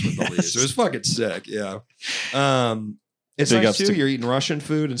out of us with the leaves. It was fucking sick. Yeah. It's Big nice ups too. to- You're eating Russian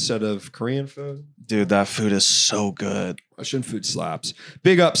food instead of Korean food. dude, that food is so good. Russian food slaps.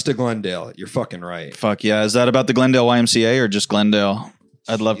 Big ups to Glendale. You're fucking right. Fuck yeah. Is that about the Glendale YMCA or just Glendale?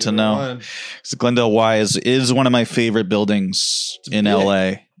 I'd love to Either know. one. 'Cause Glendale Y is one of my favorite buildings in big.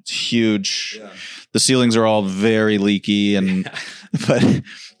 LA. It's huge. Yeah. The ceilings are all very leaky, but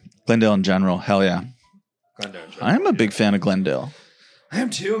Glendale in general, hell yeah. Glendale. I'm a big fan of Glendale. I am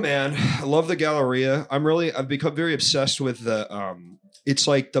too, man. I love the Galleria. I've become very obsessed with the it's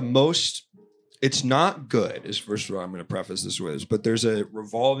like the most it's not good, is first of all I'm going to preface this with, but there's a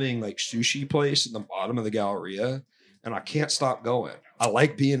revolving like sushi place in the bottom of the Galleria, and I can't stop going. I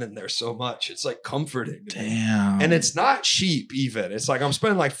like being in there so much. It's like comforting. to me. Damn. And it's not cheap even. It's like I'm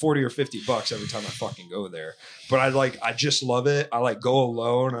spending like $40 or $50 every time I fucking go there. But I just love it. I like go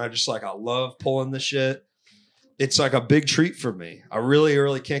alone. I love pulling the shit. It's like a big treat for me. I really,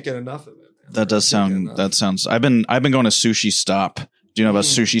 really can't get enough of it. Man. That does sound. I've been going to Sushi Stop. Do you know about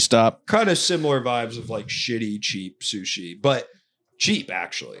Sushi Stop? Kind of similar vibes of like shitty, cheap sushi, but cheap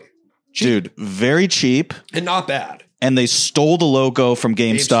actually. Cheap. Dude, very cheap. And not bad. And they stole the logo from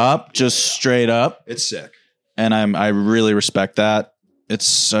GameStop, just straight up. It's sick. And I really respect that.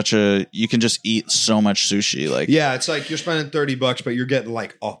 It's you can just eat so much sushi. Like, yeah, it's like you're spending $30, but you're getting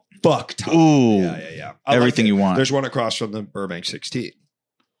like a buck ton. Ooh. Yeah. I Everything like you want. There's one across from the Burbank 16.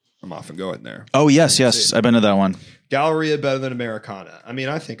 I'm often going there. Oh, yes. I've been to that one. Galleria better than Americana. I mean,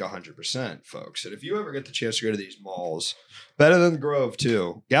 I think 100%, folks. And if you ever get the chance to go to these malls, better than the Grove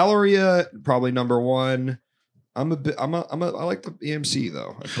too. Galleria probably number one. I like the AMC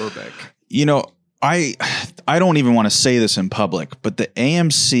though at Burbank. You know, I don't even want to say this in public, but the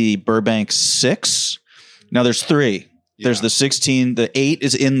AMC Burbank 6. Now there's 3. Yeah. There's the 16. The 8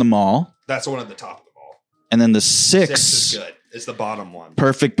 is in the mall, That's the one at the top of the mall. and then the 6 6 is good. It's the bottom one.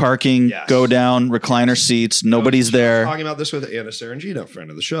 perfect parking. Yes. Go down, recliner seats. Nobody's I was there. talking about this with Anna Sarangino, friend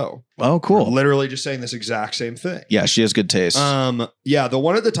of the show. Oh, cool. Literally just saying this exact same thing. Yeah, she has good taste. Yeah, the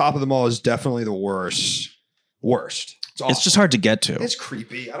one at the top of the mall is definitely the worst. It's It's just hard to get to. It's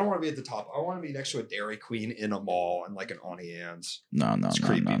creepy. I don't want to be at the top. I want to be next to a Dairy Queen in a mall and like an Auntie Anne's. No. It's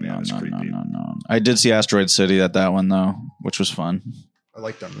creepy, man. It's creepy. I did see Asteroid City at that one though, which was fun. I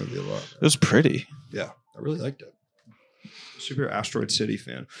like that movie a lot. It was pretty. Yeah, I really liked it. Super Asteroid City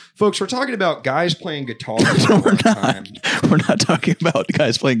fan. Folks, we're talking about guys playing guitar. No, we're not talking about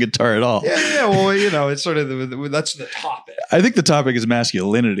guys playing guitar at all. Yeah. Well, you know, it's sort of that's the topic. I think the topic is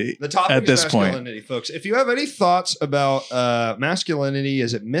masculinity. The topic at is this point. masculinity, folks. If you have any thoughts about masculinity,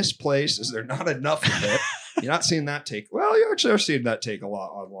 is it misplaced? Is there not enough of it? You're not seeing that take. Well, you actually are seeing that take a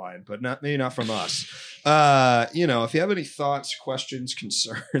lot online, but maybe not from us. If you have any thoughts, questions,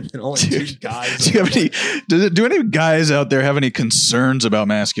 concerns, and only two guys. Do any guys out there have any concerns about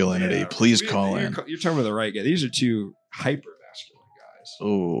masculinity? Please call in. You're talking about the right guy. These are two hyper masculine guys.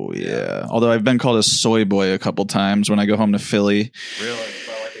 Oh yeah. Although I've been called a soy boy a couple times when I go home to Philly. Really?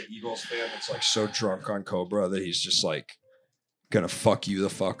 By like an Eagles fan that's like so drunk on Cobra that he's just like gonna fuck you the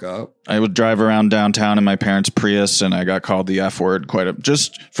fuck up. I would drive around downtown in my parents' Prius, and I got called the F word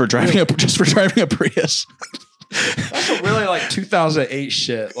just for driving a Prius. That's a really like 2008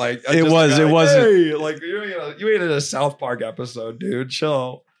 shit. Like It was. Hey, like you ain't in a South Park episode, dude.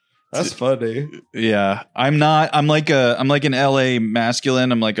 Chill. That's funny. Yeah, I'm not. I'm like an LA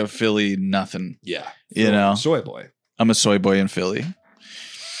masculine. I'm like a Philly nothing. Yeah, you know, soy boy. I'm a soy boy in Philly.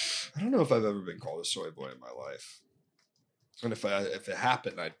 I don't know if I've ever been called a soy boy in my life. And if it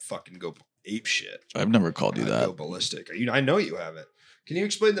happened, I'd fucking go ape shit. I've never called you that. Go ballistic. I know you haven't. Can you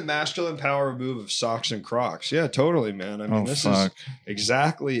explain the masculine power move of socks and Crocs? Yeah, totally, man. I mean, this is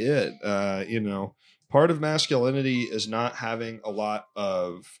exactly it. Part of masculinity is not having a lot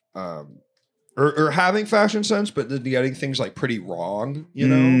of or having fashion sense, but then getting things like pretty wrong, you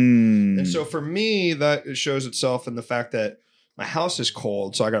know? And so for me, that shows itself in the fact that my house is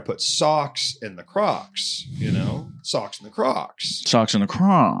cold, so I got to put socks in the Crocs, you know? Socks in the Crocs. Socks in the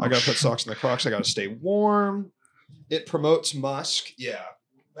Crocs. I got to put socks in the Crocs. I got to stay warm. It promotes Musk. Yeah.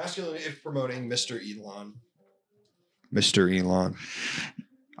 Masculinity is promoting Mr. Elon. Mr. Elon.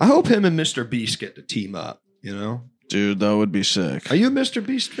 I hope him and Mr. Beast get to team up, you know? Dude, that would be sick. Are you a Mr.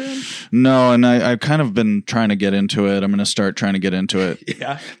 Beast fan? No, and I've kind of been trying to get into it. I'm going to start trying to get into it.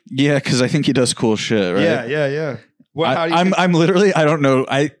 Yeah? Yeah, because I think he does cool shit, right? Yeah. Well, I'm literally, I don't know.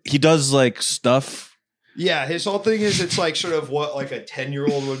 He does like stuff. Yeah, his whole thing is it's like sort of what like a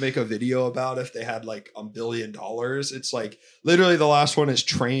 10-year-old would make a video about if they had like $1 billion. It's like literally the last one is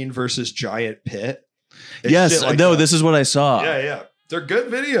Train versus Giant Pit. Yes, like no, this is what I saw. Yeah. They're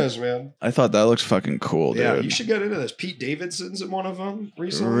good videos, man. I thought that looked fucking cool, dude. Yeah, you should get into this. Pete Davidson's in one of them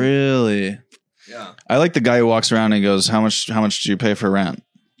recently. Really? Yeah. I like the guy who walks around and goes, How much do you pay for rent?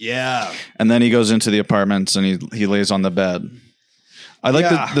 Yeah. And then he goes into the apartments and he lays on the bed. I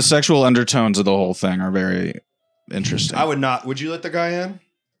like the sexual undertones of the whole thing are very interesting. I would not. Would you let the guy in?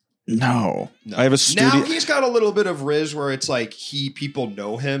 No. I have a studio. Now he's got a little bit of riz where it's like people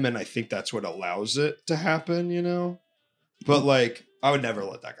know him, and I think that's what allows it to happen, you know? But like, I would never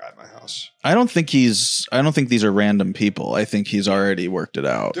let that guy in my house. I don't think these are random people. I think he's already worked it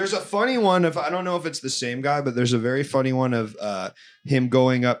out. There's a funny one I don't know if it's the same guy, but there's a very funny one of him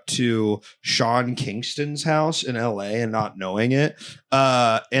going up to Sean Kingston's house in LA and not knowing it.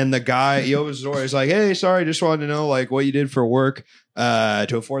 And the guy, he opens the door. He's like, "Hey, sorry, just wanted to know like what you did for work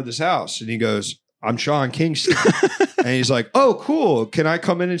to afford this house." And he goes, "I'm Sean Kingston." And he's like, "Oh, cool. Can I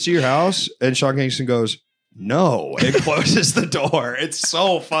come in and see your house?" And Sean Kingston goes, "No," and closes the door. It's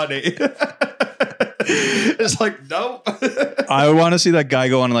so funny. It's like, nope. I want to see that guy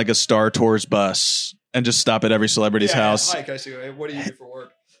go on like a Star Tours bus and just stop at every celebrity's house. Hi, can I see what do you do for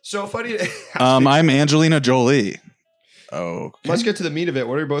work? So funny. I'm Angelina Jolie. Oh, okay. Let's get to the meat of it.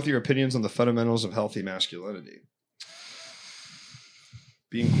 What are both your opinions on the fundamentals of healthy masculinity?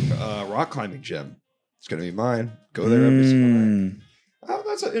 Being rock climbing gym. It's going to be mine. Go there every single night. Oh,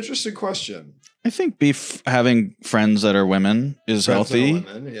 that's an interesting question. I think having friends that are women is healthy.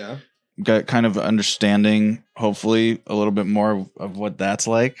 Women, yeah. Got kind of understanding, hopefully, a little bit more of what that's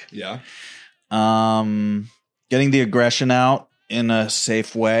like. Yeah. Getting the aggression out in a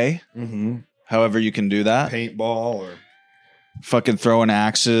safe way. Mm-hmm. However you can do that. Paintball or fucking throwing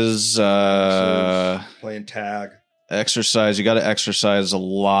axes. Playing tag. Exercise. You got to exercise a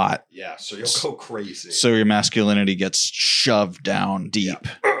lot. Yeah, so you'll go crazy. So your masculinity gets shoved down deep.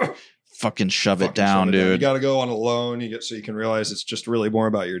 Yeah. Fucking shove it down, dude. You got to go on alone. So you can realize it's just really more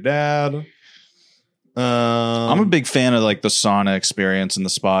about your dad. I'm a big fan of like the sauna experience and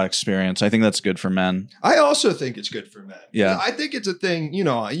the spa experience. I think that's good for men. I also think it's good for men. Yeah. I think it's a thing, you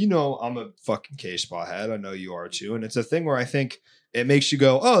know, I'm a fucking K-spa head. I know you are too. And it's a thing where I think it makes you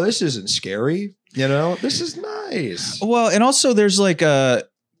go, oh, this isn't scary. You know, this is nice. Well, and also there's like I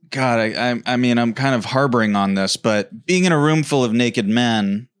mean, I'm kind of harboring on this, but being in a room full of naked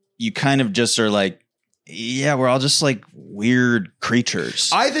men, you kind of just are like, yeah, we're all just like weird creatures.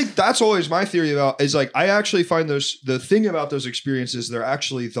 I think that's always my theory about is like, I actually find the thing about those experiences, they're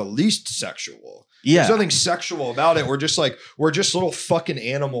actually the least sexual. Yeah. There's nothing sexual about it. We're just little fucking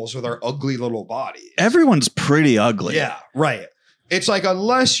animals with our ugly little bodies. Everyone's pretty ugly. Yeah, right. It's like,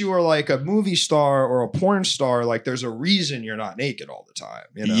 unless you are like a movie star or a porn star, like there's a reason you're not naked all the time.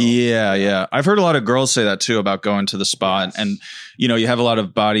 You know? Yeah. I've heard a lot of girls say that too about going to the spa. Yes. And, you know, you have a lot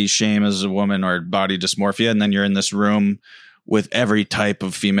of body shame as a woman or body dysmorphia. And then you're in this room with every type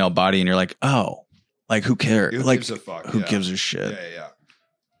of female body. And you're like, oh, like who cares? Who like, gives a fuck? Who gives a shit? Yeah.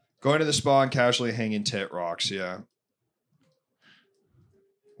 Going to the spa and casually hanging tit rocks. Yeah.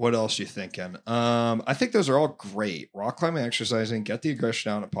 What else you thinking? I think those are all great. Rock climbing, exercising, get the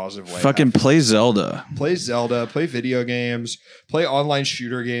aggression out in a positive way. Fucking play Zelda. Play Zelda, play video games, play online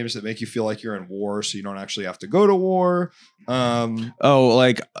shooter games that make you feel like you're in war so you don't actually have to go to war.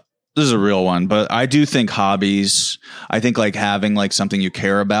 Like This is a real one, but I do think hobbies, I think like having like something you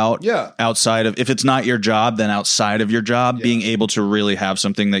care about outside of, if it's not your job, then outside of your job, being able to really have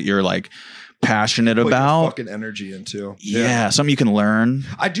something that you're like passionate about. Your fucking energy into. Yeah, something you can learn.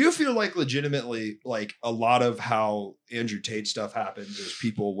 I do feel like legitimately like a lot of how Andrew Tate stuff happens is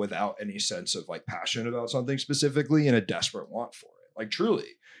people without any sense of like passion about something specifically and a desperate want for it. Like truly.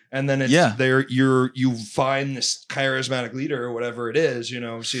 And then it's there you find this charismatic leader or whatever it is, you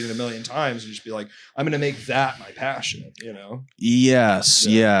know, I've seen it a million times and just be like, I'm going to make that my passion, you know? Yes.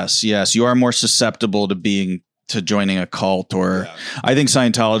 You are more susceptible to joining a cult or I think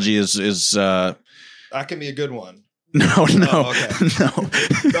Scientology is that can be a good one. No.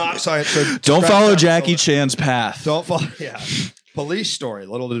 Not science. So don't follow Jackie Chan's path. Don't follow. Yeah. Police story.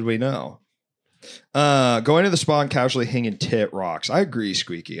 Little did we know. Going to the spa and casually hanging tit rocks. I agree,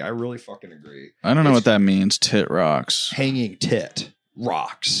 Squeaky. I really fucking agree. I don't know what that means. Tit rocks. Hanging tit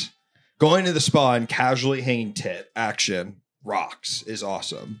rocks. Going to the spa and casually hanging tit action rocks is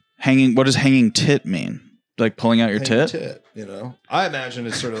awesome. What does hanging tit mean? Like pulling out your tit? You know, I imagine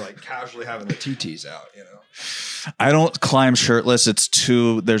it's sort of like casually having the TTs out, you know. I don't climb shirtless.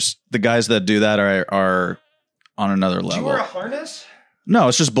 There's the guys that do that are on another level. Do you wear a harness? No,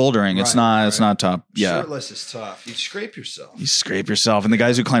 it's just bouldering. It's not top. Yeah. Shirtless is tough. You scrape yourself. And the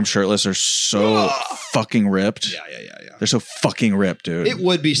guys who climb shirtless are so fucking ripped. Yeah. They're so fucking ripped, dude. It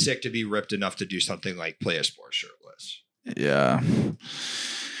would be sick to be ripped enough to do something like play a sport shirtless. Yeah.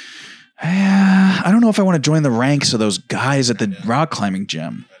 I don't know if I want to join the ranks of those guys at the rock climbing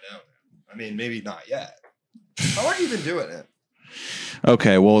gym. I know. I mean, maybe not yet. How long have you been doing it?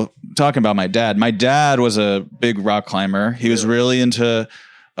 Okay, well, talking about my dad. My dad was a big rock climber. He was really into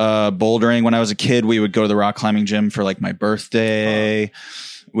bouldering. When I was a kid, we would go to the rock climbing gym for like my birthday.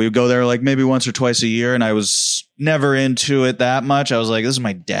 We would go there like maybe once or twice a year, and I was never into it that much. I was like, this is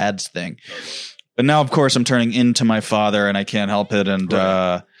my dad's thing. But now, of course, I'm turning into my father, and I can't help it. And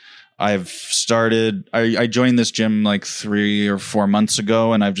I've started. I joined this gym like 3 or 4 months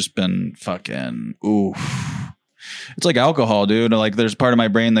ago, and I've just been fucking It's like alcohol, dude. Like there's part of my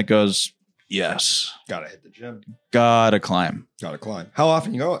brain that goes, yes. Gotta hit the gym. Gotta climb. How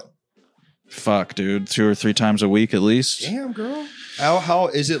often you going? Fuck, dude. 2 or 3 times a week at least. Damn, girl. How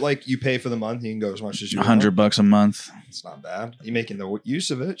is it like you pay for the month and you can go as much as you want? $100 a month. It's not bad. You making the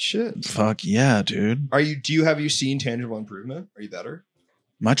use of it? Shit. Fuck yeah, dude. Have you seen tangible improvement? Are you better?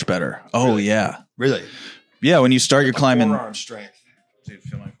 Much better. Oh, really? Yeah. Really? Yeah, when you start your climbing. Forearm strength. Dude,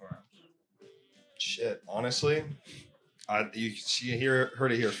 feel my forearms. Shit, honestly. You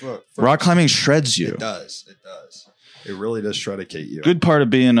heard it here first. Rock climbing shreds you. It does. It really does shredicate you. Good part of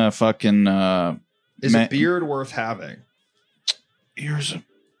being a fucking... is a beard worth having?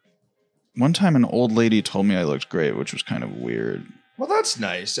 One time an old lady told me I looked great, which was kind of weird. Well, that's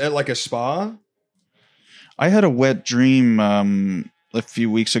nice. At like a spa? I had a wet dream a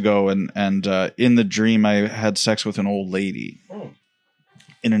few weeks ago, and in the dream I had sex with an old lady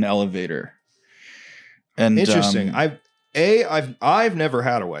in an elevator. And interesting. I've never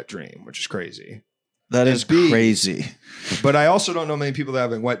had a wet dream, which is crazy. That is crazy. But I also don't know many people that are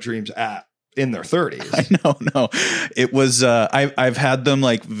having wet dreams in their 30s. I know. It was I've had them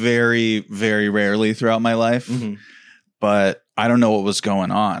like very, very rarely throughout my life, but I don't know what was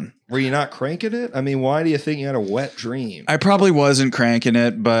going on. Were you not cranking it? I mean, why do you think you had a wet dream? I probably wasn't cranking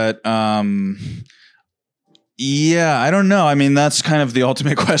it, but yeah, I don't know. I mean, that's kind of the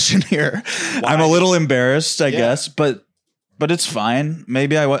ultimate question here. Why? I'm a little embarrassed, I guess, but it's fine.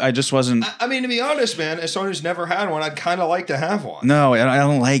 Maybe I just wasn't. I mean, to be honest, man, as someone who's never had one, I'd kind of like to have one. No, I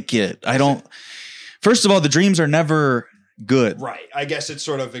don't like it. I don't. First of all, the dreams are never good. Right. I guess it's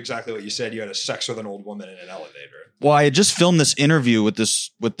sort of exactly what you said. You had a sex with an old woman in an elevator. Well, I had just filmed this interview with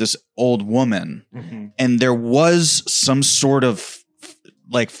this old woman, and there was some sort of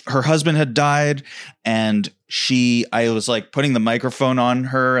like her husband had died, and I was like putting the microphone on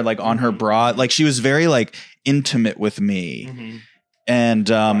her, like on her bra, like she was very like intimate with me. And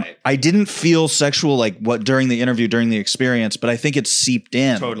I didn't feel sexual like during the interview, during the experience, but I think it seeped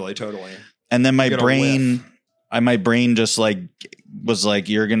in. Totally. And then my brain just like was like,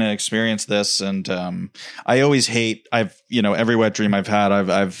 you're going to experience this. And I always hate, every wet dream I've had,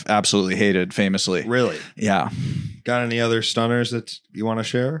 I've absolutely hated famously. Really? Yeah. Got any other stunners that you want to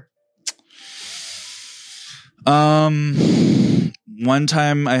share? One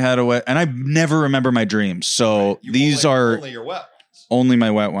time I had a wet, and I never remember my dreams. So these are only your wet ones. Only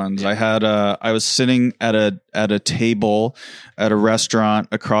my wet ones. Yeah. I was sitting at a table at a restaurant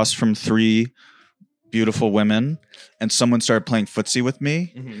across from 3 beautiful women, and someone started playing footsie with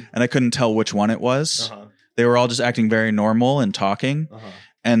me, and I couldn't tell which one it was. They were all just acting very normal and talking.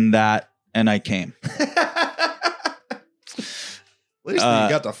 and I came. At least you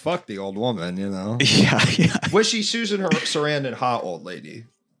got to fuck the old woman, you know? Yeah. Was she Susan Sarandon hot old lady?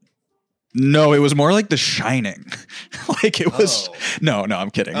 No, it was more like The Shining. Like it was. Oh. No, I'm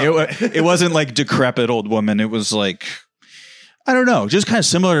kidding. Oh. It wasn't like decrepit old woman. It was like, I don't know, just kind of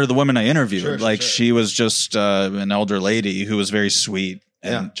similar to the woman I interviewed. Sure. She was just an elder lady who was very sweet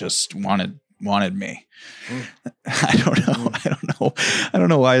and just wanted me. I don't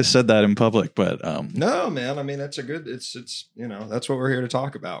know why I said that in public, but no, man. I mean, that's it's that's what we're here to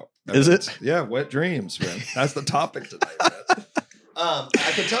talk about. Is it? Yeah, wet dreams, man. That's the topic tonight, man.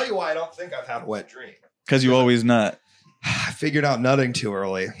 I can tell you why I don't think I've had a wet dream. Because you always nut. I figured out nutting too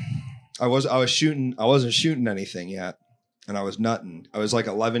early. I wasn't shooting anything yet, and I was nutting. I was like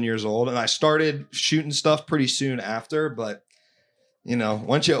 11 years old, and I started shooting stuff pretty soon after, but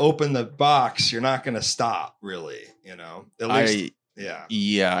once you open the box, you're not going to stop, really, At least,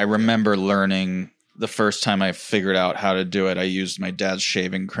 Yeah, I remember learning the first time I figured out how to do it. I used my dad's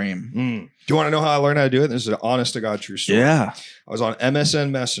shaving cream. Do you want to know how I learned how to do it? This is an honest to God true story. Yeah. I was on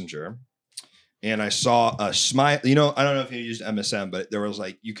MSN Messenger, and I saw a smile. I don't know if you used MSN, but there was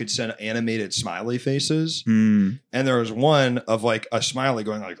you could send animated smiley faces. And there was one of a smiley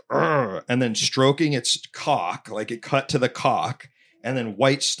going "Urgh," and then stroking its cock, it cut to the cock. And then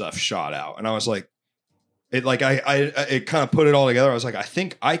white stuff shot out. And I was like, it kind of put it all together. I was like, I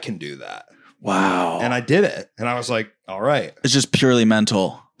think I can do that. Wow. And I did it. And I was like, all right. It's just purely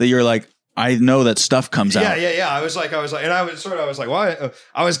mental that you're like, I know that stuff comes out. Yeah. I was like, and I was like, well,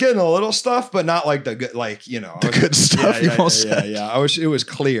 I was getting a little stuff, but not the good, the good stuff. Yeah. It was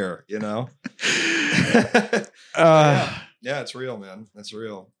clear, Yeah, it's real, man. That's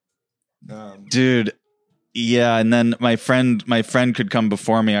real. Dude. Yeah, and then my friend could come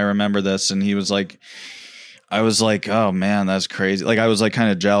before me. I remember this, and he was like, I was like, oh man, that's crazy. I was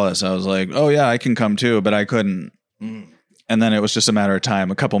kind of jealous. I was like, oh yeah, I can come too, but I couldn't. And then it was just a matter of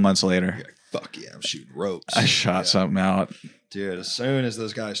time. A couple months later, fuck yeah, I'm shooting ropes. I shot something out, dude. As soon as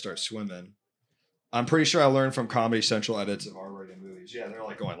those guys start swimming, I'm pretty sure I learned from Comedy Central edits of R-rated movies. Yeah, they're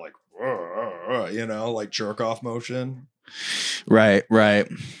going jerk off motion. Right.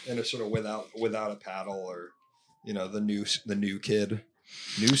 And it's sort of without a paddle or, the new kid,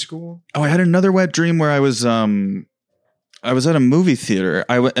 new school. Oh, I had another wet dream where I was at a movie theater.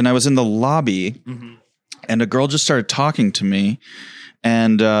 I was in the lobby, and a girl just started talking to me,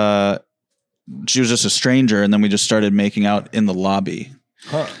 and she was just a stranger, and then we just started making out in the lobby.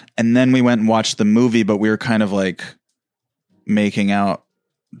 Huh. And then we went and watched the movie, but we were kind of making out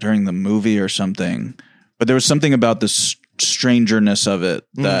during the movie or something. But there was something about the strangerness of it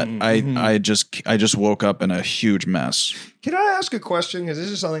that I just woke up in a huge mess. Can I ask a question? Because this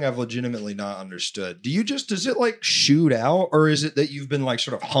is something I've legitimately not understood. Does it shoot out, or is it that you've been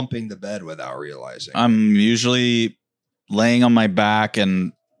sort of humping the bed without realizing? I'm usually laying on my back,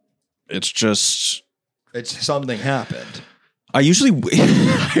 and it's something happened. I usually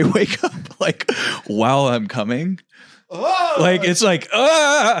I wake up while I'm coming. Oh! It's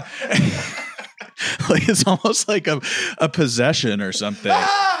it's almost like a possession or something.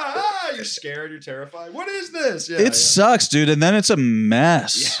 You're scared. You're terrified. What is this? Yeah, sucks, dude. And then it's a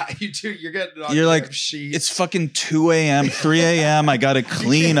mess. Yeah, you do. You're sheets. It's fucking 2 a.m., 3 a.m. I got to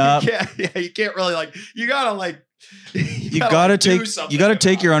clean up. You can't really you gotta you gotta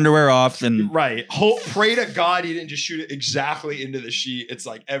take your underwear off and right. Pray to God you didn't just shoot it exactly into the sheet. It's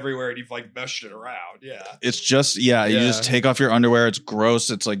everywhere, and you've meshed it around. Yeah, it's just you just take off your underwear. It's gross.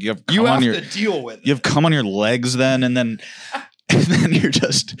 It's you have to deal with it. You have cum on your legs and then you're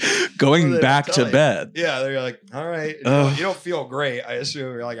just going back to bed. Yeah, they're all right. You don't feel great. I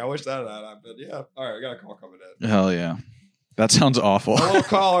assume you're I wish that had happened. But yeah, all right. I got a call coming in. Hell yeah. That sounds awful. Hello,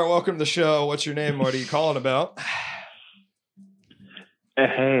 caller. Welcome to the show. What's your name? What are you calling about?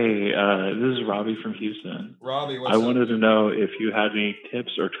 Hey, this is Robbie from Houston. Robbie, what's I up? wanted to know if you had any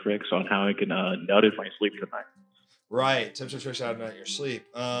tips or tricks on how I can nut in my sleep tonight. Right. Tips or tricks how to nut in your sleep.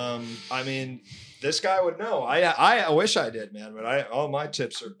 This guy would know. I wish I did, man, but all my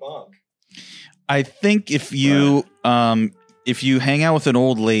tips are bunk. I think if you hang out with an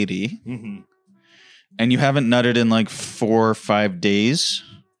old lady and you haven't nutted in 4 or 5 days,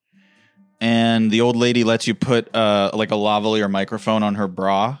 and the old lady lets you put a lavalier microphone on her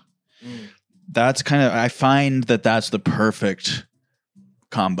bra, that's I find that's the perfect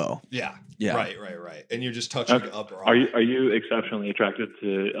combo. Yeah. Right. And you're just touching a bra. Are you exceptionally attracted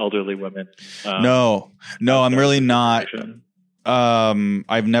to elderly women? No, I'm really not.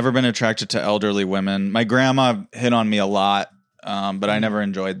 I've never been attracted to elderly women. My grandma hit on me a lot. But I never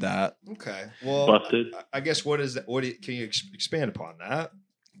enjoyed that. Okay. Well, busted. I guess what is that? Can you expand upon that?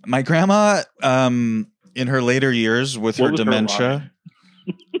 My grandma, in her later years with her dementia.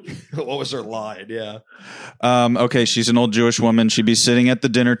 What was her line? Yeah. Okay, she's an old Jewish woman. She'd be sitting at the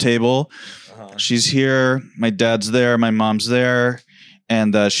dinner table. She's here. My dad's there. My mom's there.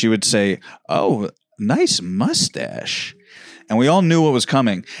 And she would say, "Oh, nice mustache." And we all knew what was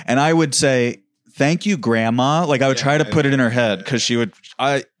coming. And I would say, "Thank you, Grandma." Like I would try to put it in her head because she would.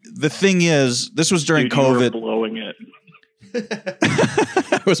 The thing is, this was during COVID. You were blowing it.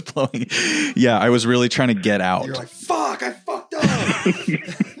 I was blowing. Yeah, I was really trying to get out. You're like, fuck, I fucked up.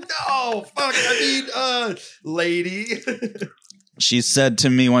 No, fuck. I mean, lady. She said to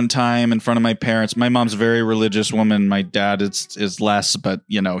me one time in front of my parents, my mom's a very religious woman. My dad is less, but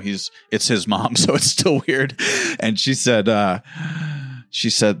you know, it's his mom, so it's still weird. And she said,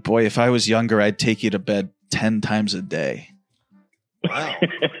 "Boy, if I was younger, I'd take you to bed 10 times a day." Wow.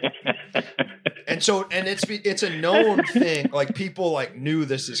 And it's a known thing. Like people like knew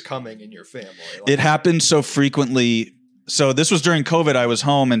this is coming in your family. Like, it happened so frequently. So this was during COVID. I was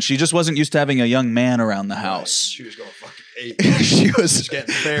home, and she just wasn't used to having a young man around the house. She was going fucking ape. She was just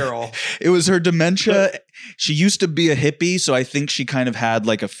getting feral. It was her dementia. She used to be a hippie, so I think she kind of had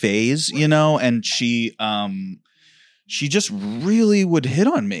like a phase, you know. And she just really would hit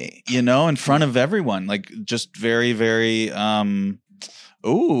on me, you know, in front of everyone, like just very, very.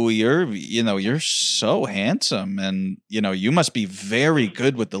 "Ooh, you're so handsome, and you know you must be very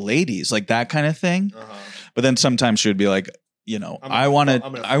good with the ladies," like that kind of thing. But then sometimes she would be like, you know, I want to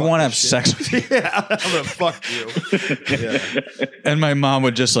have sex with you. Yeah, I'm gonna fuck you. Yeah. And my mom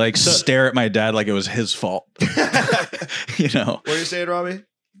would just like stare at my dad like it was his fault. You know. What are you saying, Robbie?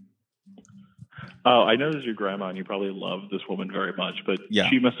 Oh, I know this is your grandma, and you probably love this woman very much, but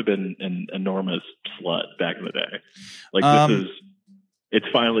she must have been an enormous slut back in the day. Like it's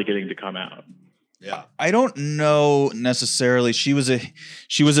finally getting to come out. Yeah. I don't know necessarily. She used to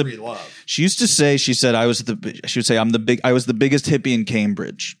say, she said I was the biggest hippie in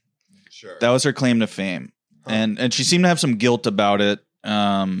Cambridge. Sure. That was her claim to fame. And she seemed to have some guilt about it.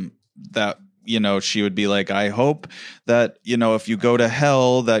 That, you know, she would be like, "I hope that, you know, if you go to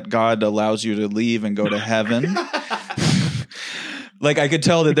hell, that God allows you to leave and go to heaven." Like I could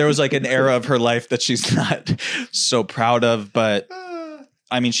tell that there was like an era of her life that she's not so proud of, but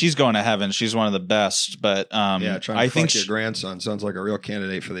I mean, she's going to heaven. She's one of the best, but trying to think your grandson sounds like a real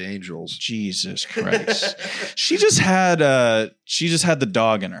candidate for the Angels. Jesus Christ. She just had the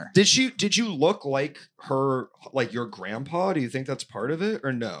dog in her. Did you look like her, like your grandpa? Do you think that's part of it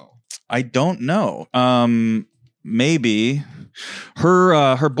or no? I don't know. Maybe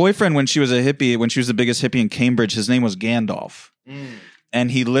her boyfriend when she was a hippie, when she was the biggest hippie in Cambridge, his name was Gandalf. And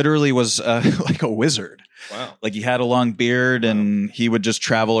he literally was like a wizard. Wow. Like he had a long beard and he would just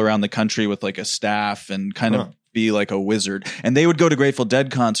travel around the country with like a staff and kind of be like a wizard. And they would go to Grateful Dead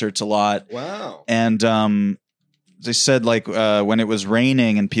concerts a lot. Wow. And they said like when it was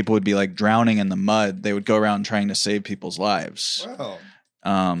raining and people would be like drowning in the mud, they would go around trying to save people's lives. Wow.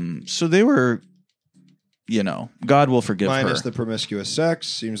 So they were, you know, God will forgive her. Minus the promiscuous sex.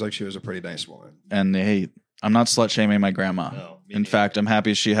 Seems like she was a pretty nice woman. And hey, I'm not slut shaming my grandma. No, in fact, I'm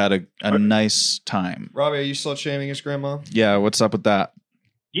happy she had a nice time. Robbie, are you slut shaming his grandma? Yeah, what's up with that?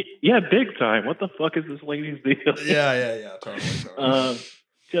 Yeah, big time. What the fuck is this lady's deal? Yeah, totally.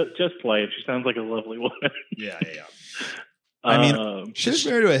 Just play it. She sounds like a lovely woman. Yeah. I mean, she's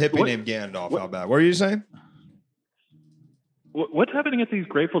married to a hippie named Gandalf. How bad? What are you saying? What's happening at these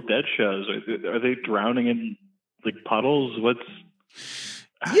Grateful Dead shows? Are they drowning in like puddles?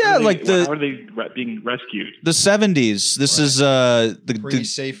 How are they being rescued? The 70s. This is the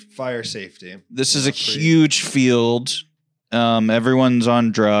fire safety. This is a huge field. Everyone's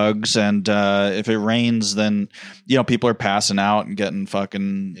on drugs, and if it rains, then you know people are passing out and getting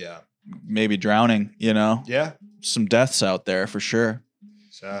fucking maybe drowning. You know, some deaths out there for sure.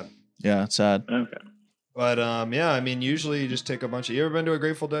 Sad. Yeah, it's sad. Okay, but I mean, usually you just take a bunch of. You ever been to a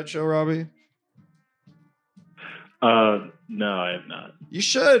Grateful Dead show, Robbie? No, I have not. You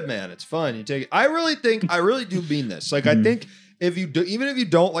should, man. It's fun. You take it. I really do mean this. Like, I think even if you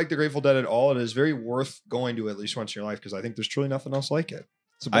don't like the Grateful Dead at all, it is very worth going to at least once in your life because I think there's truly nothing else like it.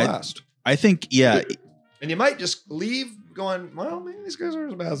 It's a blast. I think, yeah. And you might just leave going, well, maybe these guys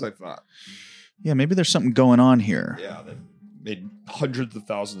aren't as bad as I thought. Yeah, maybe there's something going on here. Yeah, that made hundreds of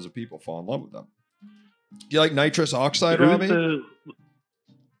thousands of people fall in love with them. Do you like nitrous oxide, Robbie?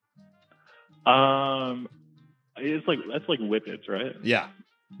 That's like Whippets, right? Yeah.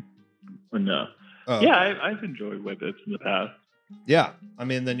 Or no? Oh, yeah, I've enjoyed Whippets in the past. Yeah, I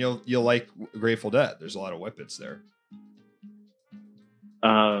mean, then you'll like Grateful Dead. There's a lot of Whippets there.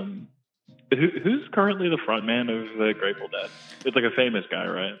 Who's currently the frontman of the Grateful Dead? It's like a famous guy,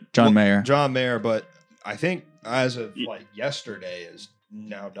 right? John Mayer. John Mayer, but I think as of like yesterday is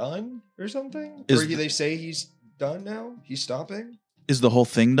now done or something. Or they say he's done now. He's stopping. Is the whole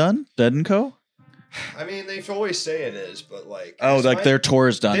thing done? Dead and Co. I mean, they always say it is, but like, their tour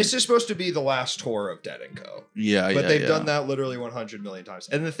is done. This is supposed to be the last tour of Dead and Co. But they've done that literally 100 million times.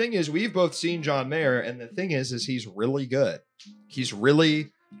 And the thing is, we've both seen John Mayer, and the thing is he's really good. He's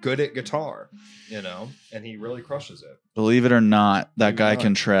really good at guitar, and he really crushes it. Believe it or not, that guy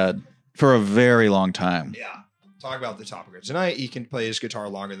can shred for a very long time. Yeah. Talk about the topic of tonight. He can play his guitar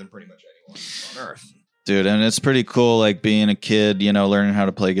longer than pretty much anyone on Earth. Dude, and it's pretty cool, like being a kid, learning how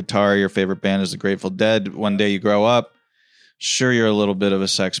to play guitar. Your favorite band is the Grateful Dead. One day you grow up. Sure, you're a little bit of a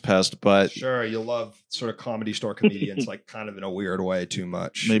sex pest, but... Sure, you love sort of comedy store comedians, like kind of in a weird way too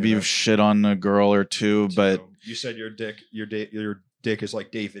much. Maybe you've shit on a girl or two, but... You said your dick is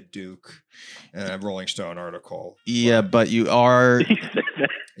like David Duke in a Rolling Stone article. Yeah, but you are...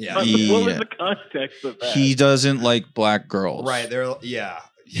 Yeah. What was the context of that? He doesn't like black girls. Right, yeah.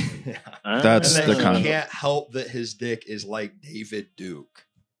 That's the context. He can't help that his dick is like David Duke.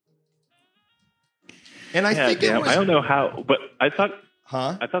 And I think it was... I don't know how, but I thought...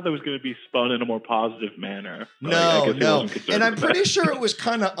 Huh? I thought that was going to be spun in a more positive manner. No. And I'm pretty sure it was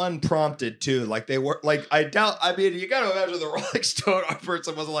kind of unprompted too. Like they were like, you got to imagine the Rolling Stone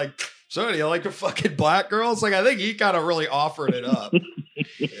person was like, so do you like the fucking black girls? Like, I think he kind of really offered it up.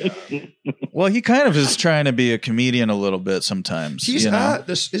 Yeah. Well, he kind of is trying to be a comedian a little bit sometimes. He's at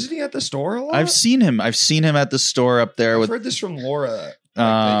this. Isn't he at the store a lot? I've seen him at the store up there. I've heard this from Laura.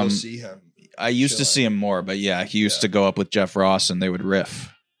 You'll see him. I used to see him more, but yeah, he used to go up with Jeff Ross and they would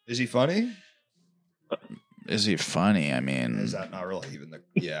riff. Is he funny? Is he funny? I mean, is that not really even the?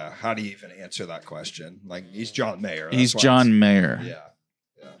 Yeah. How do you even answer that question? Like, he's John Mayer. He's John Mayer.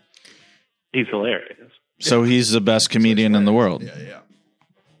 Yeah. He's hilarious. So he's the best comedian in the world. Yeah.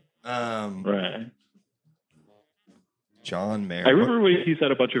 Right. John Mayer. I remember when he said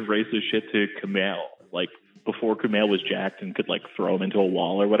a bunch of racist shit to Kumail, like before Kumail was jacked and could like throw him into a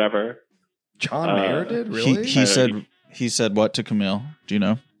wall or whatever. John Mayer did? Really? He said what to Kumail? Do you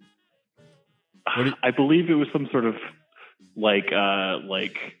know? I believe it was some sort of like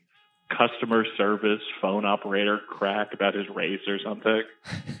customer service phone operator crack about his race or something.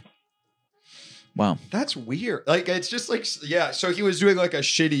 Wow. That's weird. Like, it's just like, yeah. So he was doing like a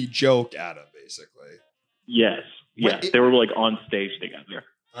shitty joke at him, basically. Yes. Yeah. They were like on stage together.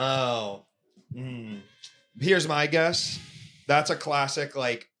 Oh. Here's my guess. That's a classic,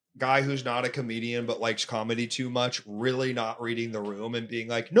 like, guy who's not a comedian but likes comedy too much, really not reading the room and being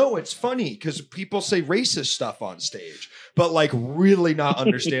like, no, it's funny because people say racist stuff on stage, but like really not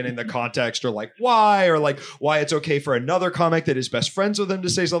understanding the context or like why it's okay for another comic that is best friends with him to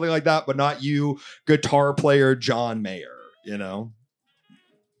say something like that, but not you, guitar player John Mayer,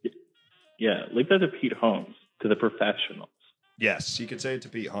 Yeah, leave that to Pete Holmes, to the professionals. Yes, he could say it to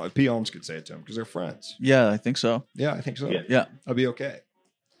Pete Holmes. Pete Holmes could say it to him because they're friends. Yeah, I think so. Yeah, I think so. Yeah. I'll be okay.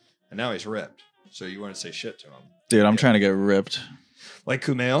 And now he's ripped. So you want to say shit to him. Dude, I'm trying to get ripped. Like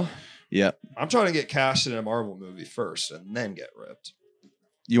Kumail? Yeah. I'm trying to get cast in a Marvel movie first and then get ripped.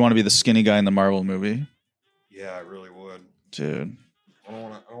 You want to be the skinny guy in the Marvel movie? Yeah, I really would. Dude. I don't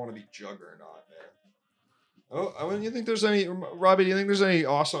want to be Juggernaut, man. Oh, I mean, you think there's any... Robbie, do you think there's any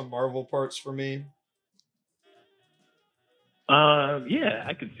awesome Marvel parts for me? Yeah,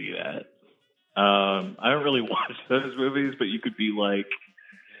 I could see that. I don't really watch those movies, but you could be like,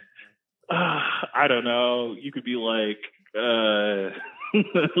 I don't know. You could be like,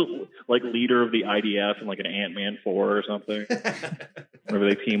 like leader of the IDF in like an Ant-Man 4 or something. Where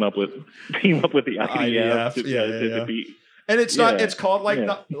they team up with the IDF to defeat. And it's not. It's called like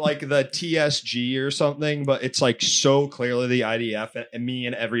the TSG or something, but it's like so clearly the IDF, and me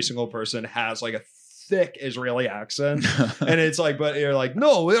and every single person has like a thick Israeli accent, and it's like, but you're like,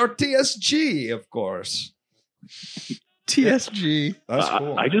 no, we're TSG, of course. TSG. That's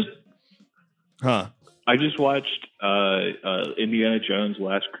cool. I just watched Indiana Jones: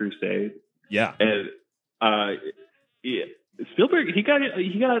 Last Crusade. Yeah, and Spielberg he got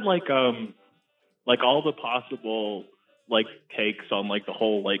like all the possible like takes on like the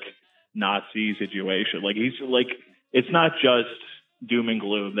whole like Nazi situation. Like he's like, it's not just doom and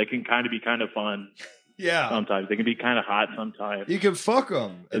gloom. They can kind of be kind of fun. Yeah, sometimes they can be kind of hot. Sometimes you can fuck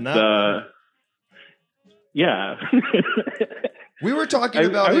them. And yeah. We were talking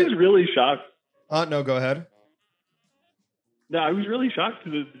about. I was really shocked. No, go ahead. No, I was really shocked to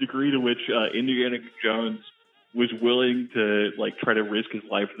the degree to which Indiana Jones was willing to like try to risk his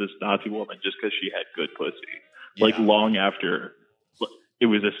life for this Nazi woman just because she had good pussy. Yeah. Like long after, it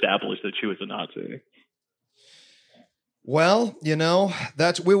was established that she was a Nazi. Well,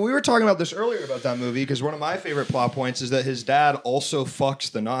 we were talking about this earlier about that movie because one of my favorite plot points is that his dad also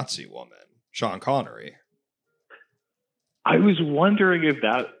fucks the Nazi woman, Sean Connery. I was wondering if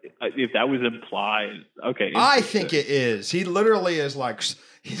that was implied. Okay, I think it is. He literally is like,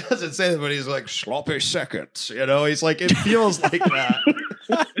 he doesn't say that, but he's like sloppy seconds. He's like, it feels like that.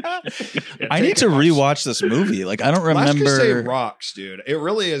 I need to rewatch this movie. Like, I don't remember. Last Crusade rocks, dude. It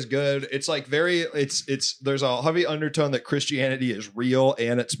really is good. It's like it's there's a heavy undertone that Christianity is real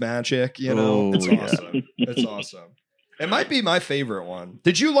and it's magic. It's awesome. It's awesome. It might be my favorite one.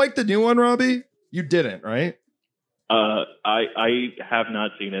 Did you like the new one, Robbie? You didn't, right? I have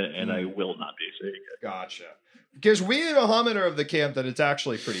not seen it, and I will not be seeing it. Gotcha. Because we and Ahamed are of the camp that it's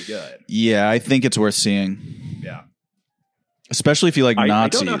actually pretty good. Yeah, I think it's worth seeing. Yeah. Especially if you like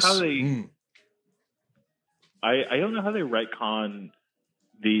Nazis. I don't know how they. I don't know how they retcon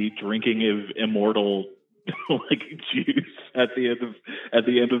the drinking of immortal like juice at the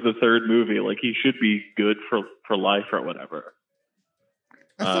end of the third movie. Like he should be good for life or whatever.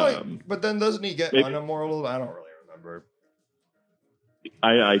 I feel like, but then doesn't he get unimmortal? I don't really remember.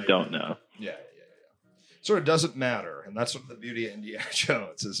 I don't know. Yeah. Sort of doesn't matter, and that's what the beauty of Indiana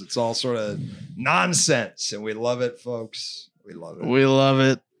Jones is. It's all sort of nonsense, and we love it, folks. We love it. We love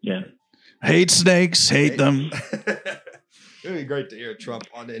it. Yeah. Hate snakes. Hate them. It'd be great to hear Trump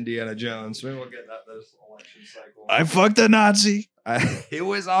on Indiana Jones. Maybe we'll get that this election cycle. I fucked a Nazi. It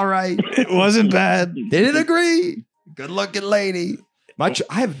was all right. It wasn't bad. Didn't agree. Good looking lady.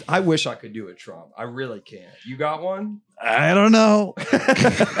 I wish I could do a Trump. I really can't. You got one? I don't know.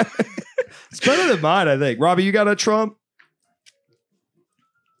 It's better than mine, I think. Robbie, you got a Trump?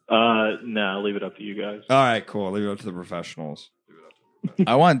 No, leave it up to you guys. All right, cool. Leave it up to the professionals.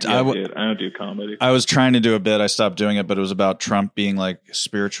 I don't do comedy. I was trying to do a bit. I stopped doing it, but it was about Trump being like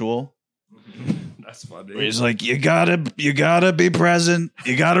spiritual. That's funny. He's like, you gotta be present.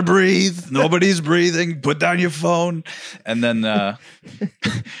 You gotta breathe. Nobody's breathing. Put down your phone. And then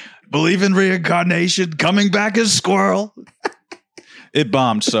believe in reincarnation. Coming back as squirrel. It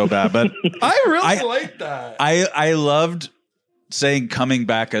bombed so bad, but I really like that. I loved saying coming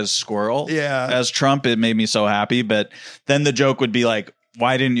back as squirrel. Yeah. As Trump, it made me so happy. But then the joke would be like,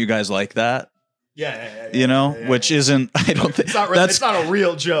 why didn't you guys like that? Yeah. Which isn't, I don't think it's not a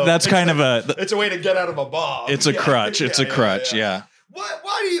real joke. That's it's a way to get out of a bomb. It's a crutch. It's a crutch. Yeah.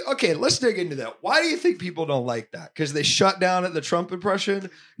 Why do you, okay, let's dig into that. Why do you think people don't like that? Because they shut down at the Trump impression?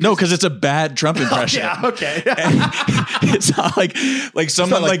 No, because it's a bad Trump impression. Yeah, okay. It's not like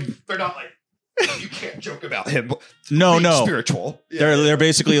someone like they're not like, you can't joke about him. No. Spiritual. Yeah, they're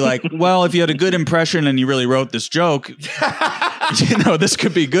basically like, well, if you had a good impression and you really wrote this joke, this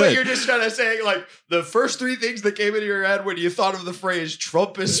could be good. But you're just trying to say like the first three things that came into your head when you thought of the phrase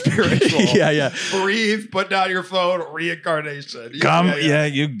Trump is spiritual. Yeah. Breathe, put down your phone, reincarnation. You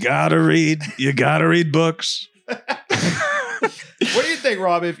gotta read. You gotta read books. What do you think,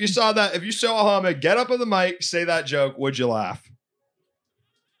 Robbie? If you saw Ahamed get up on the mic, say that joke, would you laugh?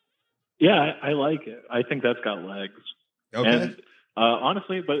 Yeah, I like it. I think that's got legs. Okay. And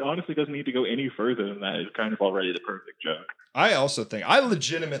honestly doesn't need to go any further than that. It's kind of already the perfect joke. I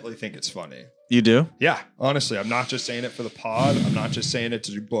legitimately think it's funny. You do? Yeah, honestly. I'm not just saying it for the pod. I'm not just saying it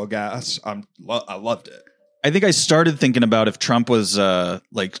to do bug ass. I loved it. I think I started thinking about if Trump was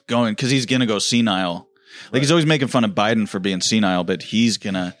like going, because he's going to go senile. Like he's always making fun of Biden for being senile, but he's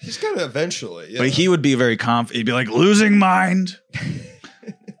gonna eventually. Yeah. But he would be very confident. He'd be like, losing mind.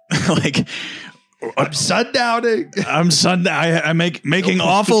 Like, I'm sundowning. I'm making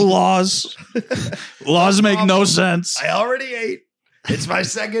awful laws. Laws make no sense. I already ate. It's my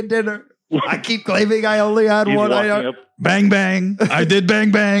second dinner. I keep claiming I only had one. Bang bang. I did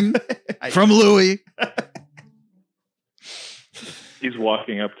bang bang from Louis. He's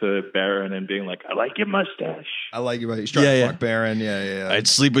walking up to Barron and being like, I like your mustache. I like your mustache. He's trying to fuck Barron. Yeah. I'd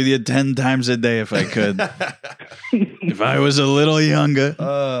sleep with you 10 times a day if I could. If I was a little younger.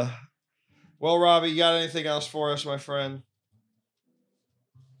 Well, Robbie, you got anything else for us, my friend?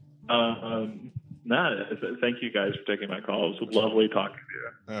 Thank you guys for taking my call. It was lovely talking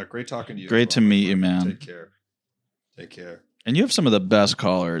to you. Great talking to you. Great to meet you, man. Take care. And you have some of the best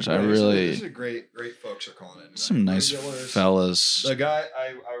callers. These are great folks are calling in. Some nice fellas. The guy,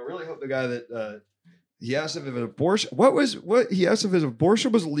 I really hope the guy that he asked if his abortion. He asked if his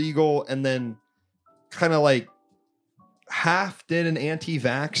abortion was legal, and then kind of like half did an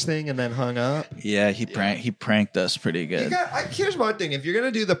anti-vax thing and then hung up. Yeah, he pranked us pretty good. Here's my thing: if you're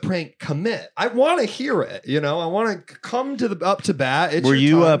gonna do the prank, commit. I want to hear it. I want to come up to bat. Were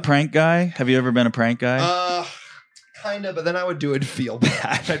you a prank guy? Have you ever been a prank guy? Kind of, but then I would do it feel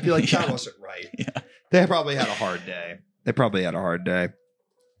bad. I'd be like, that wasn't right. Yeah. They probably had a hard day.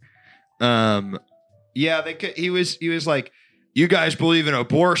 Yeah, he was like, you guys believe in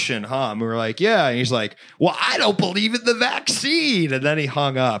abortion, huh? And we were like, yeah. And he's like, well, I don't believe in the vaccine. And then he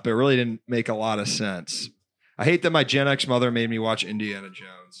hung up. It really didn't make a lot of sense. I hate that my Gen X mother made me watch Indiana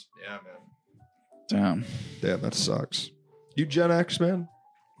Jones. Yeah, man. Damn, that sucks. You Gen X, man?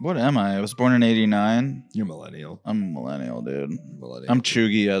 What am I? I was born in 89. You're millennial. I'm a millennial, dude. I'm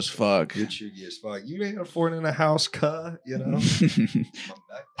chuggy as fuck. You're chuggy as fuck. You ain't affording a house, you know?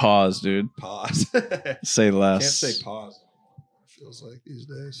 Pause, dude. Pause. Say less. Can't say pause. It feels like these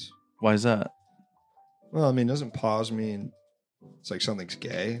days. Why is that? Well, I mean, doesn't pause mean it's like something's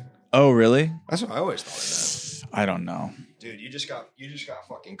gay? Oh, really? That's what I always thought it meant. I don't know. Dude, you just got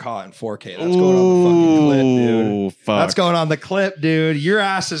fucking caught in 4K. That's going on the fucking clip, dude. Fuck. That's going on the clip, dude. Your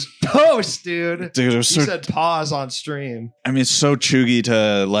ass is toast, dude. Dude, it was you said pause on stream. I mean, it's so chuggy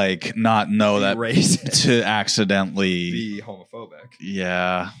to like not know Be that racist. to accidentally Be homophobic.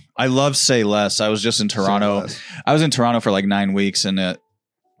 Yeah. I love Say Less. I was just in Toronto. I was in Toronto for like 9 weeks and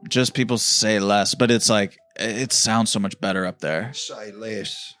just people say less, but it's like it sounds so much better up there. Say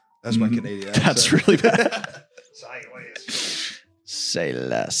less. That's my Canadian accent. That's really bad. Say less. Say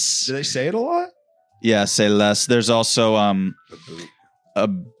less. Do they say it a lot? Yeah, say less. There's also a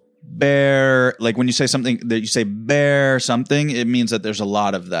bear. Like when you say something that you say bear something, it means that there's a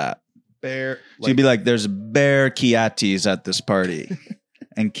lot of that. Bear. So you'd be like, there's bear kiatis at this party.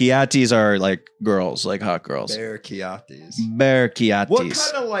 And kiatis are like girls, like hot girls. Bear kiatis. Bear kiatis.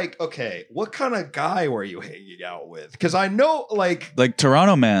 What kind of guy were you hanging out with? Because I know like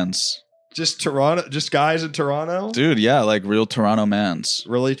Toronto mans. Just guys in Toronto? Dude, yeah, like real Toronto mans.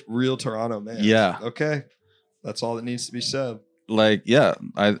 Really real Toronto mans. Yeah. Okay. That's all that needs to be said. Like, yeah.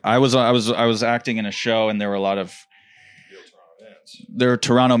 I was acting in a show and there were a lot of there are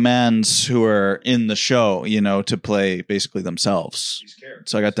Toronto mans who are in the show, you know, to play basically themselves.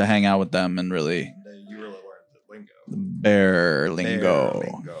 So I got to hang out with them and really you really learned the lingo. The bear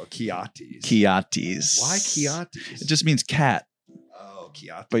lingo. Kiatis. Kiatis. Why kiatis? It just means cat.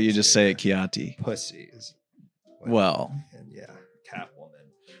 Kiatis, but you just say it kiati. Pussies. Well. And yeah, cat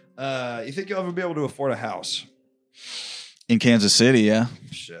woman. You think you'll ever be able to afford a house? In Kansas City, yeah.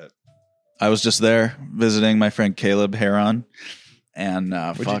 Shit. I was just there visiting my friend Caleb Heron. And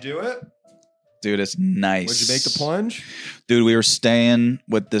would you do it? Dude, it's nice. Would you make the plunge? Dude, we were staying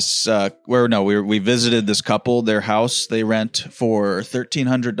with this we visited this couple, their house they rent for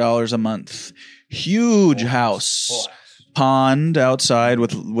 $1,300 a month. Huge house. Pond outside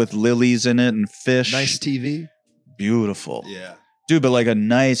with lilies in it and fish. Nice TV. Beautiful. Yeah. Dude, but like a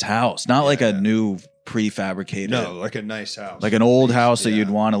nice house. Not like a new prefabricated. No, like a nice house. Like an old house that you'd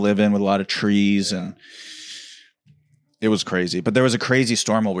want to live in with a lot of trees and it was crazy. But there was a crazy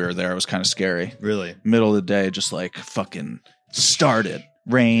storm while we were there. It was kind of scary. Really? Middle of the day, just like fucking started.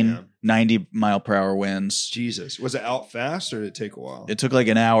 Rain, 90-mile-per-hour winds. Jesus. Was it out fast or did it take a while? It took like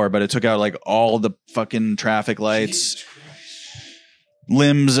an hour, but it took out like all the fucking traffic lights.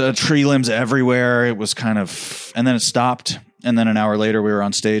 Limbs, tree limbs everywhere. It was kind of, and then it stopped. And then an hour later, we were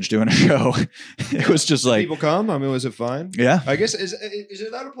on stage doing a show. It was just like people come. I mean, was it fine? Yeah. I guess is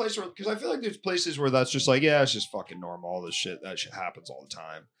it that a place where? Because I feel like there's places where that's just like it's just fucking normal. All this shit that shit happens all the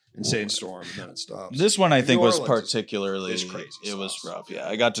time. Insane storm and then it stops. This one I think was particularly crazy. It was rough. Yeah,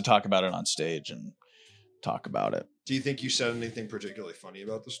 I got to talk about it on stage and talk about it. Do you think you said anything particularly funny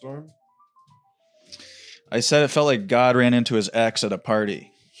about the storm? I said it felt like God ran into his ex at a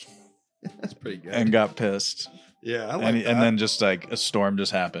party. That's pretty good. And got pissed. Yeah, I like that. And then just like a storm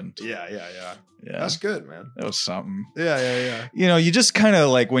just happened. Yeah. That's good, man. That was something. Yeah. You know, you just kind of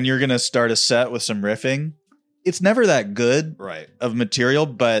like when you're going to start a set with some riffing, it's never that good of material,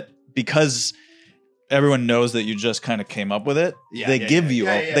 but because everyone knows that you just kind of came up with it, they give you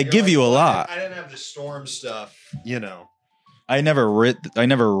a lot. I didn't have the storm stuff, you know. I never writ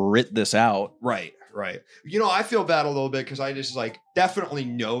this out. Right. You know, I feel bad a little bit because I just like definitely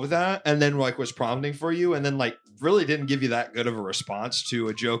know that and then like was prompting for you and then like really didn't give you that good of a response to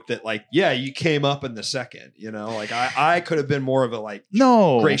a joke that like, you came up in the second, you know, like I could have been more of a like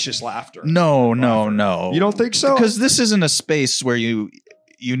gracious laughter. No. You don't think so? Because this isn't a space where you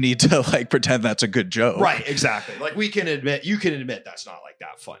need to like pretend that's a good joke. Right, exactly. Like you can admit that's not like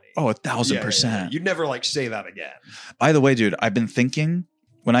that funny. Oh, 1,000%. You'd never like say that again. By the way, dude, I've been thinking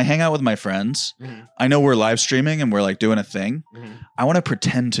when I hang out with my friends, I know we're live streaming and we're like doing a thing. I want to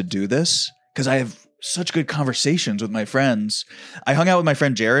pretend to do this because I have such good conversations with my friends. I hung out with my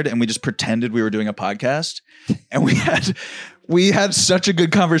friend Jared and we just pretended we were doing a podcast and we had such a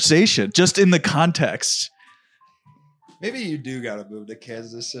good conversation just in the context. Maybe you do got to move to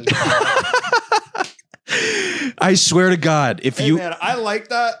Kansas City. I swear to God, if hey, you, man, I like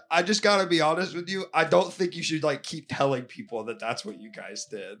that. I just got to be honest with you. I don't think you should like keep telling people that that's what you guys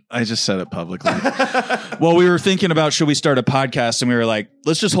did. I just said it publicly. Well, we were thinking about should we start a podcast, and we were like,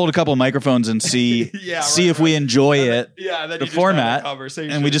 let's just hold a couple of microphones and see if we enjoy it. Yeah, then the format.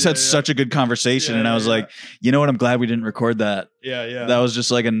 And we just had such a good conversation, and I was like, you know what? I'm glad we didn't record that. Yeah. That was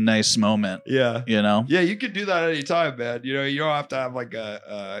just like a nice moment. Yeah, you know. Yeah, you can do that anytime, man. You know, you don't have to have like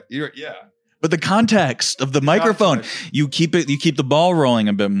But the context of the microphone, you keep the ball rolling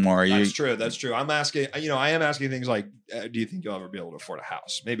a bit more. That's true. That's true. I'm asking, I am asking things like, do you think you'll ever be able to afford a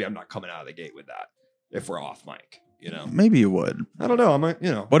house? Maybe I'm not coming out of the gate with that if we're off mic, Maybe you would. I don't know.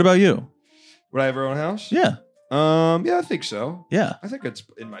 What about you? Would I ever own a house? Yeah. Yeah, I think so. Yeah. I think it's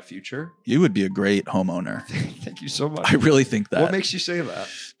in my future. You would be a great homeowner. Thank you so much. I really think that. What makes you say that?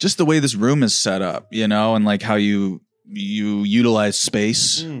 Just the way this room is set up, and like how you utilize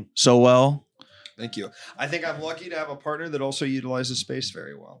space so well. Thank you. I think I'm lucky to have a partner that also utilizes space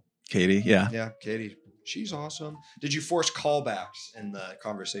very well. Katie, yeah. Yeah, Katie. She's awesome. Did you force callbacks in the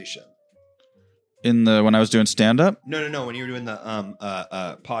conversation? When I was doing stand-up? No. When you were doing the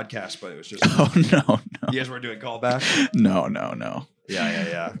podcast, but it was just... Oh, no. You guys weren't doing callbacks? No.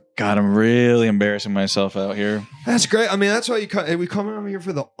 Yeah. God, I'm really embarrassing myself out here. That's great. I mean, that's why we come over here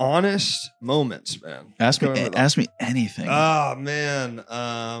for the honest moments, man. Ask me anything. Oh, man.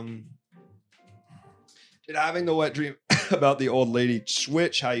 Did having the wet dream about the old lady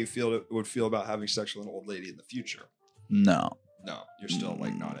switch how you would feel about having sex with an old lady in the future? No, you're still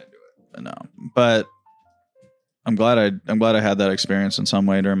like not into it. No, but I'm glad I had that experience in some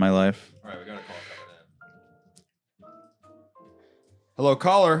way during my life. All right, we got a call coming in. Hello,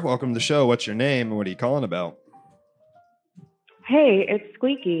 caller. Welcome to the show. What's your name and what are you calling about? Hey, it's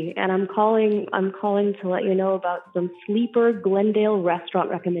Squeaky, and I'm calling to let you know about some sleeper Glendale restaurant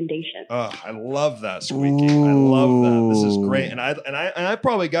recommendations. Oh, I love that, Squeaky. Ooh. I love that. This is great. And I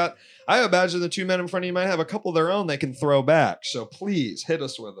probably I imagine the two men in front of you might have a couple of their own they can throw back. So please hit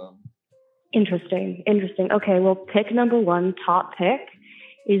us with them. Interesting. Okay, well, pick number one, top pick,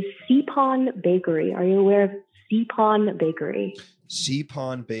 is Seapon Bakery. Are you aware of Seapon Bakery?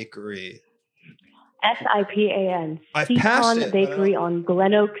 Seapon Bakery. SIPAN. I've passed it. Seapon Bakery on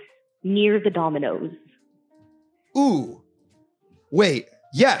Glen Oaks near the Domino's. Ooh. Wait.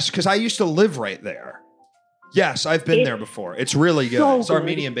 Yes, because I used to live right there. Yes, I've been there before. It's really good. So it's good.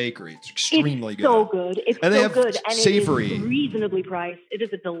 Armenian bakery. It's extremely good. So good. It's and so have good. And savory. it is reasonably priced. It is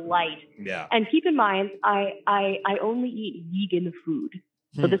a delight. Yeah. And keep in mind, I only eat vegan food.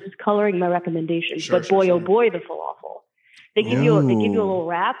 So this is coloring my recommendations. But boy, oh boy, the falafel. They give you a little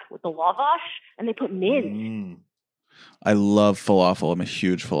wrap with the lavash, and they put mint. I love falafel. I'm a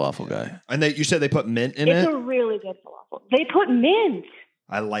huge falafel guy. And you said they put mint in it? It's a really good falafel. They put mint.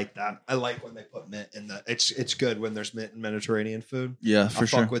 I like that. I like when they put mint in the. It's good when there's mint in Mediterranean food. Yeah, for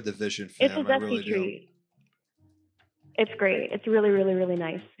sure. Fuck with the vision, fam. It's a zesty treat. It's great. It's really, really, really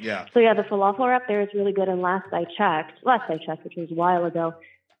nice. Yeah. So yeah, the falafel wrap there is really good. And last I checked, which was a while ago,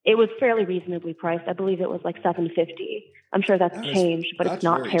 it was fairly reasonably priced. I believe it was like $7.50. I'm sure that's changed, but it's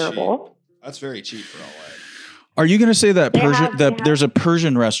not terrible. Cheap. That's very cheap for LA. Are you going to say that there's a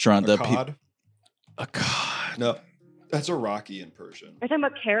Persian restaurant a cod? No, that's Iraqi in Persian. Are you talking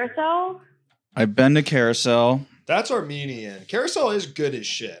about Carousel? I've been to Carousel. That's Armenian. Carousel is good as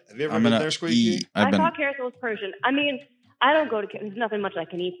shit. Have you ever been there, Squeaky? I thought Carousel was Persian. I mean, I don't go to. There's nothing much I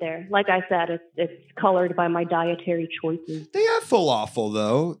can eat there. Like I said, it's colored by my dietary choices. They have falafel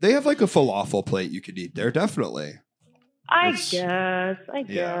though. They have like a falafel plate you could eat there. Definitely. I guess. Is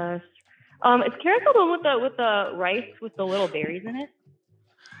Carousel the one with the rice with the little berries in it?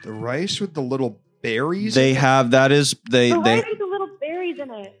 The rice with the little berries. They have that is the rice with the little berries in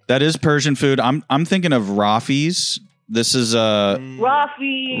it. That is Persian food. I'm thinking of Rafi's. This is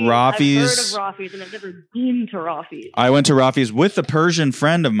Rafi's. Rafi's. I've heard of Rafi's, and I've never been to Rafi's. I went to Rafi's with a Persian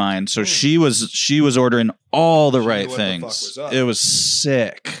friend of mine, so she was ordering all the right things. It was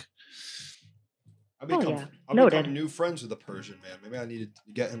sick. I've become new friends with a Persian man. Maybe I need to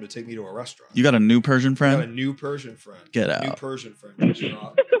get him to take me to a restaurant. You got a new Persian friend? I got a new Persian friend. Get out. New Persian friend. You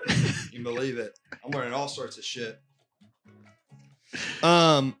can believe it. I'm learning all sorts of shit.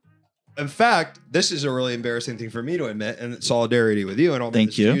 In fact, this is a really embarrassing thing for me to admit, and solidarity with you. And all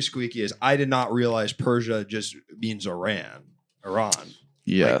thank you, Squeaky. Is I did not realize Persia just means Iran.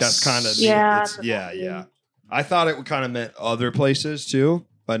 Yes, like that's kind of yeah. I thought it kind of meant other places too,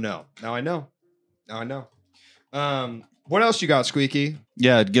 but no. Now I know. What else you got, Squeaky?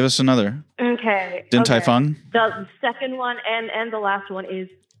 Yeah, give us another. Okay. Din Tai Fung? The second one and the last one is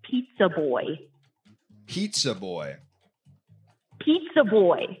Pizza Boy. Pizza Boy. Pizza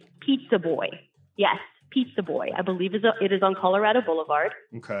Boy. Yes, Pizza Boy. I believe it is on Colorado Boulevard.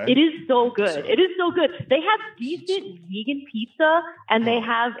 Okay. It is so good. It is so good. They have decent vegan pizza, and they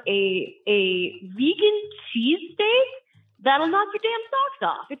have a vegan cheesesteak that'll knock your damn socks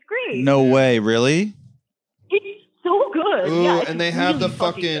off. It's great. No way, really? It's so good. Ooh, yeah, and they have really the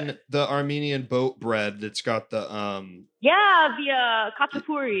fucking the Armenian boat bread that's got the the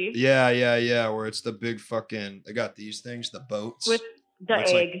khachapuri. Yeah, where it's the big fucking they got these things, the boats. With the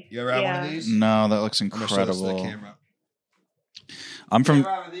egg. Like, you ever have one of these? No, that looks incredible. I'm camera. I'm from. You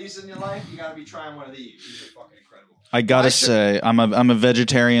ever have these in your life? You gotta be trying one of these. These are fucking incredible. I gotta say, I'm a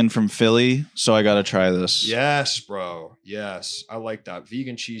vegetarian from Philly, so I gotta try this. Yes, bro. Yes, I like that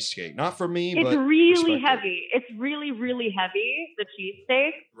vegan cheesesteak. Not for me, it's but really heavy. It's really, really heavy. The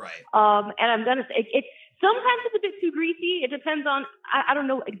cheesesteak. Right. And I'm gonna say it's sometimes it's a bit too greasy. It depends on I don't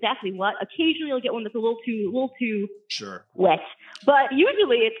know exactly what. Occasionally you'll get one that's a little too sure wet, but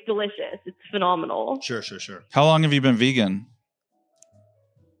usually it's delicious. It's phenomenal. Sure. How long have you been vegan?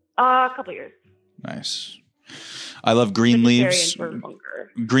 A couple years. Nice. I love green leaves.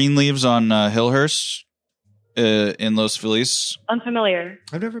 Green leaves on Hillhurst in Los Feliz. Unfamiliar.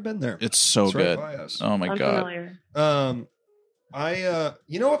 I've never been there. It's so good. Right by us. Oh my Unfamiliar. god.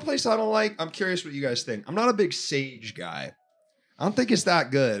 You know what place I don't like? I'm curious what you guys think. I'm not a big sage guy. I don't think it's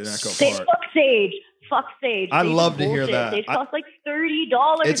that good in Echo Park. Fuck sage. I Sage love is to hear bullshit. that. Sage costs like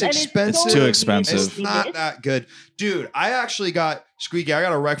 $30. It's expensive. It's so too expensive. It's not that good. Dude, I actually got, Squeaky, I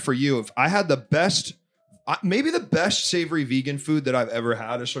got a rec for you. If I had the best, maybe the best savory vegan food that I've ever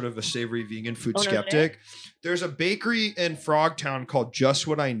had as sort of a savory vegan food skeptic. There's a bakery in Frogtown called Just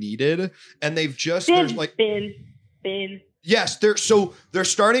What I Needed. And they've just, Yes, they're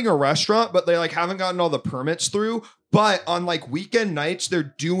starting a restaurant, but they like haven't gotten all the permits through. But on like weekend nights, they're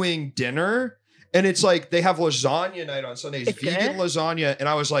doing dinner. And it's like they have lasagna night on Sundays, vegan lasagna, and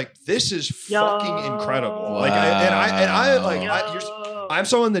I was like, "This is fucking incredible!" Wow. Like, I'm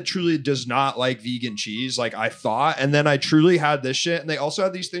someone that truly does not like vegan cheese, like I thought, and then I truly had this shit. And they also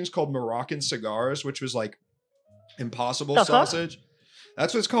had these things called Moroccan cigars, which was like Impossible sausage.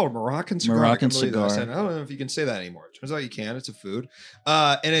 That's what it's called, Moroccan cigar. Moroccan cigar. I don't know if you can say that anymore. It turns out you can. It's a food,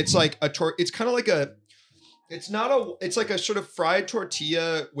 and it's like it's kind of like a. It's like a sort of fried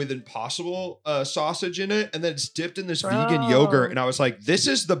tortilla with Impossible sausage in it, and then it's dipped in this vegan yogurt. And I was like, this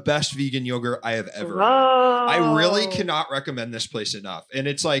is the best vegan yogurt I have ever had. I really cannot recommend this place enough. And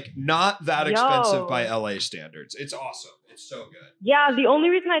it's like not that expensive by LA standards. It's awesome. It's so good. Yeah, the only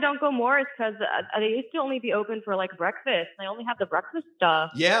reason I don't go more is because they used to only be open for like breakfast. They only have the breakfast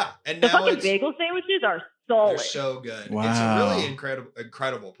stuff. Yeah, and the now fucking bagel sandwiches are solid. They're so good. Wow. It's a really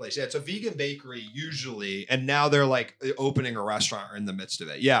incredible place. Yeah, it's a vegan bakery usually, and now they're like opening a restaurant or in the midst of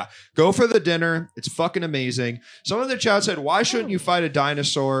it. Yeah, go for the dinner. It's fucking amazing. Someone in the chat said, "Why shouldn't you fight a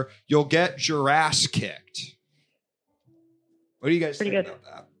dinosaur? You'll get Jurassic kicked." What do you guys think about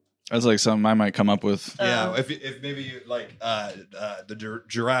that? That's like something I might come up with. Yeah, if maybe you, like the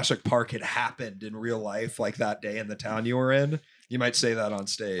Jurassic Park had happened in real life, like that day in the town you were in, you might say that on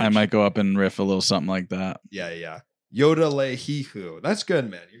stage. I might go up and riff a little something like that. Yeah. Yoda le hihu. That's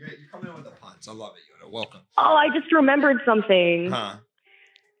good, man. You're coming in with the puns. I love it, Yoda. Welcome. Oh, I just remembered something. Huh?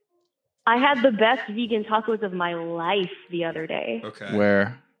 I had the best vegan tacos of my life the other day. Okay.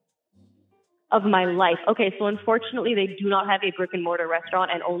 Where? Of my life. Okay, so unfortunately, they do not have a brick and mortar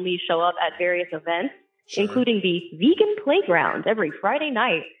restaurant and only show up at various events, including the Vegan Playground every Friday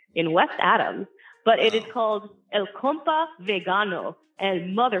night in West Adams. But it is called El Compa Vegano.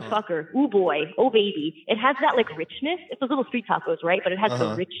 And motherfucker, ooh boy, oh baby. It has that like richness. It's those little street tacos, right? But it has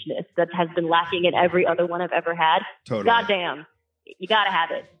the richness that has been lacking in every other one I've ever had. Totally. Goddamn. You gotta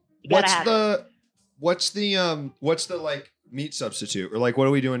have it. What's the like meat substitute, or like what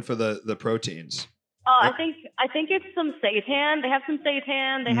are we doing for the proteins? I think it's some seitan. They have some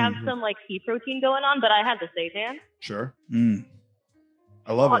seitan. They have some like pea protein going on, but I had the seitan. Sure.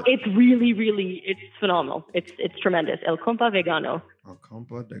 I love it. It's really, really, it's phenomenal. It's tremendous. El Compa Vegano. El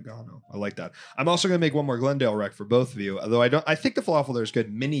Compa Vegano. I like that. I'm also going to make one more Glendale rec for both of you. Although I think the falafel there is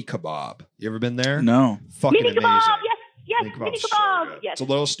good. Mini kebab. You ever been there? No. Fucking Mini amazing. kebab. Yes. Mini So kebab. good. Yes. It's a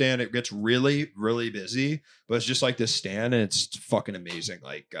little stand. It gets really, really busy, but it's just like this stand, and it's fucking amazing.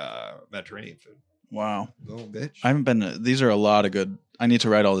 Like Mediterranean food. Wow. Boom, bitch. I haven't been. These are a lot of good. I need to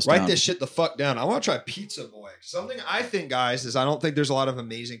write all this down. Write this shit the fuck down. I want to try Pizza Boy. Something I think, guys, is I don't think there's a lot of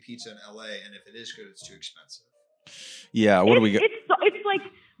amazing pizza in LA, and if it is good, it's too expensive. Yeah. What do we get? It's like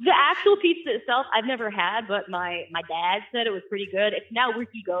the actual pizza itself. I've never had, but my dad said it was pretty good. It's now where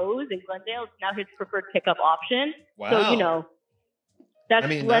he goes in Glendale. It's now his preferred pickup option. Wow. So that's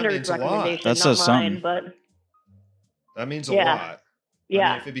Leonard's recommendation. That says not mine, something. but That means a lot. Yeah.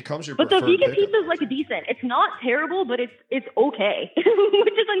 I mean, if it becomes your but the vegan pizza is like decent. It's not terrible, but it's okay, which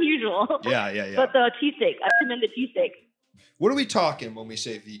is unusual. Yeah. But the cheesesteak, I recommend the cheesesteak. What are we talking when we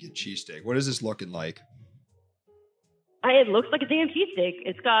say vegan cheesesteak? What is this looking like? It looks like a damn cheesesteak.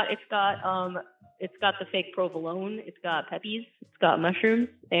 It's got the fake provolone. It's got peppies. It's got mushrooms,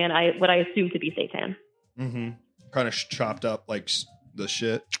 and what I assume to be seitan. Mm-hmm. Kind of chopped up like the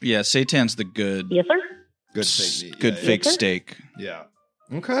shit. Yeah, seitan's the good. Yes, sir. Good fake meat. Good fake steak. Yeah.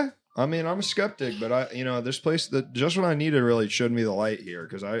 Okay. I mean, I'm a skeptic, but this place that just when I needed really showed me the light here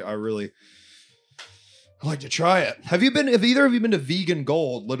because I really like to try it. Have either of you been to Vegan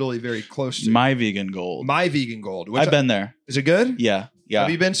Gold? Literally very close to My Vegan Gold. My Vegan Gold. I've been there. Is it good? Yeah. Have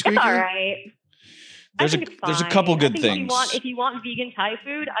you been, Squeaky? It's all right. There's a couple good things. If you want vegan Thai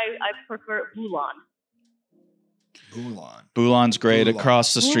food, I prefer Bulan. Bulan's great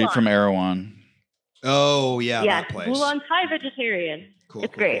across the street from Erewhon. Oh yeah, yes, that place. Bulan Thai vegetarian.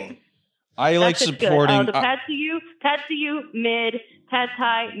 It's great. Cool. I like supporting the pad see ew mid, pad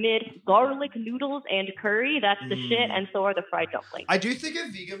Thai mid, garlic noodles and curry. That's the shit, and so are the fried dumplings. I do think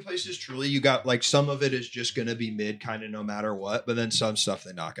at vegan places, truly, you got like some of it is just going to be mid, kind of no matter what, but then some stuff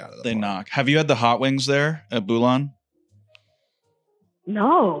they knock out of the park. Have you had the hot wings there at Bulan?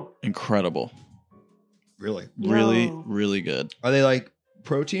 No. Incredible. Really, really good. Are they like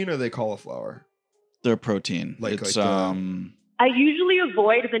protein or are they cauliflower? They're protein. I usually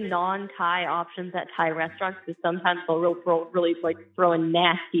avoid the non-Thai options at Thai restaurants because sometimes they'll really like throw a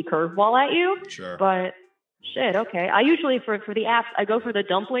nasty curveball at you. Sure. But shit, okay. I usually for the apps I go for the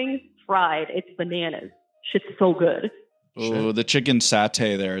dumplings fried. It's bananas. Shit's so good. Oh, the chicken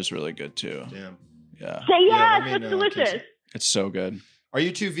satay there is really good too. Damn. Yeah. Say yes, it's delicious. It's so good. Are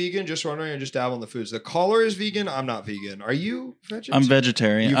you two vegan? Just wondering, or just dabble in the foods? The caller is vegan. I'm not vegan. Are you vegetarian? I'm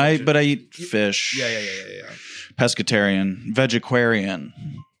vegetarian. But I eat fish. Yeah. Pescatarian, vegetarian.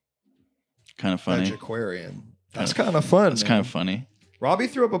 Kind of funny. Vegetarian. That's kind of fun. That's kind of funny. Robbie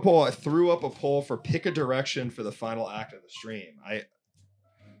threw up a poll. I threw up a poll for pick a direction for the final act of the stream.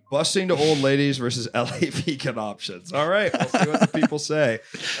 Busting to old ladies versus LA vegan options. All right, we'll see what the people say.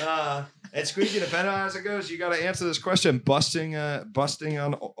 And Squeaky, depending on as it goes, you got to answer this question: busting on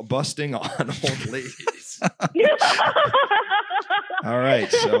old ladies. All right,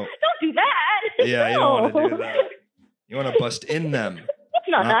 so don't do that. Yeah, you don't want to do that. You want to bust in them, that's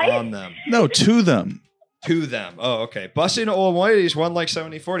not nice. On them. No, to them. To them. Oh, okay. Busting to old ladies, one like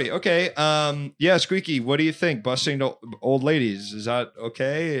 70-40. Okay. Yeah, Squeaky, what do you think? Busting to old ladies, is that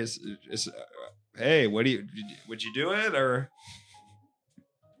okay? Is hey, would you do it or?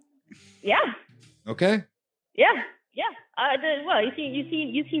 Yeah. Okay. Yeah.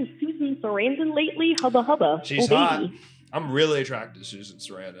 You seen Susan Sarandon lately? Hubba. She's hot. I'm really attracted to Susan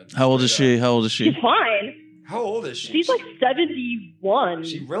Sarandon. How old is she? She's fine. How old is she? She's like 71.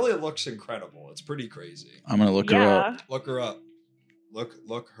 She really looks incredible. It's pretty crazy. I'm gonna look her up. Look her up.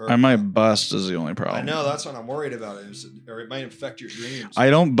 Look her. I might bust is the only problem. I know, that's what I'm worried about. Or it might affect your dreams. I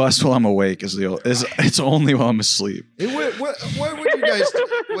don't bust while I'm awake. It's only while I'm asleep. What would you guys do?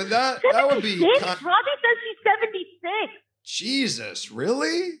 With that would be. Robbie says she's 76. Jesus,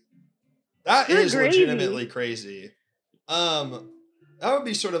 really? That is legitimately crazy. That would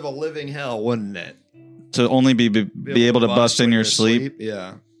be sort of a living hell, wouldn't it? To only be able to bust in your sleep?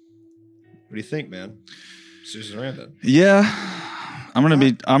 Yeah. What do you think, man? Susan Sarandon. Yeah.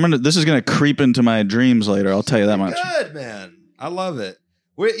 This is gonna creep into my dreams later. I'll tell you that much. Good, man. I love it.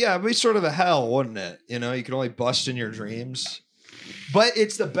 It'd be sort of a hell, wouldn't it? You know, you can only bust in your dreams, but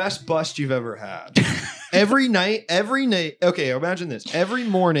it's the best bust you've ever had. Every night. Okay, imagine this. Every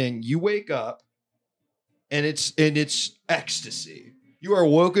morning you wake up, and it's ecstasy. You are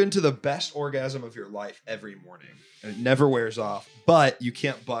woken to the best orgasm of your life every morning, and it never wears off. But you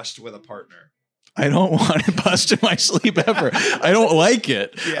can't bust with a partner. I don't want to bust in my sleep ever. I don't like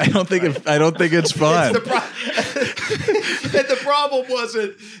it. Yeah, I don't think it's fun. And the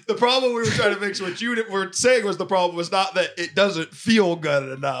problem we were trying to fix. What you were saying was the problem was not that it doesn't feel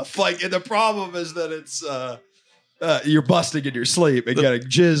good enough. Like, and the problem is that it's you're busting in your sleep and getting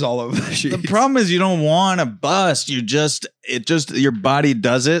jizz all over the sheets. The problem is you don't want to bust. Your body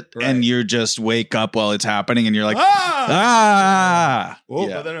does it, right. And you just wake up while it's happening, and you're like, Well,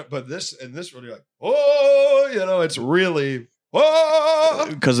 yeah. but this one, you're like, oh, it's really,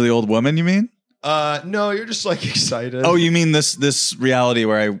 because of the old woman, you mean? No, you're just like excited. Oh, you mean this reality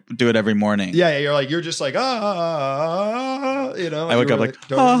where I do it every morning? Yeah, you're just like I wake up like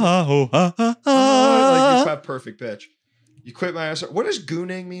like you have perfect pitch. You quit my ass. What does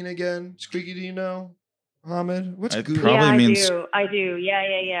gooning mean again? Squeaky, do you know? Ahamed, what's gooning? I do.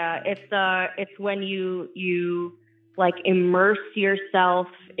 Yeah. It's when you like immerse yourself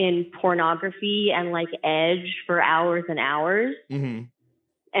in pornography and like edge for hours and hours. Mm-hmm.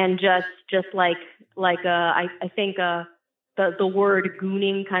 And just like I think the word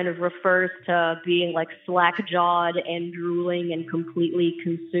gooning kind of refers to being like slack-jawed and drooling and completely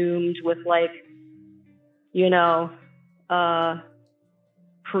consumed with like, you know,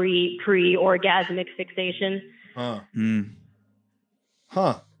 pre-orgasmic fixation. Huh. Mm.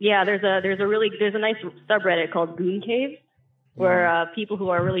 Huh. Yeah, there's a nice subreddit called Goon Cave where people who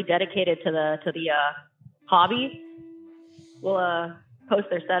are really dedicated to the hobby will post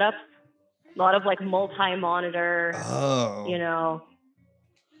their setups. A lot of like multi-monitor. Oh. You know.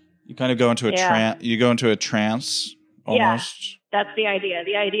 You kind of go into a trance almost. Yeah, that's the idea.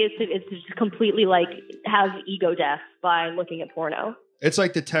 The idea is to just completely like have ego death by looking at porno. It's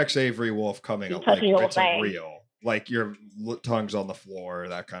like the Tex Avery Wolf coming up. Like, it's like real. Like your tongue's on the floor,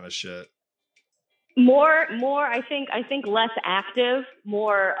 that kind of shit. More. I think less active,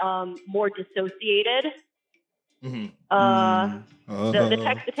 more dissociated. Mm-hmm.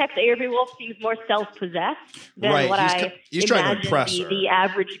 The Tex Avery Wolf seems more self-possessed than what he's trying to impress the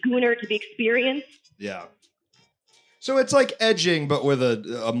average gooner to be experienced. Yeah. So it's like edging, but with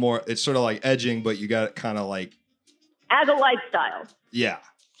a more. It's sort of like edging, but you got it kind of like as a lifestyle. Yeah.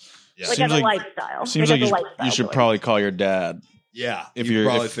 Like as a lifestyle. Seems like you should probably call your dad. Yeah. If you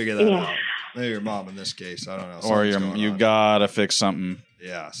probably figure that out. Maybe your mom in this case. I don't know. Or you gotta fix something.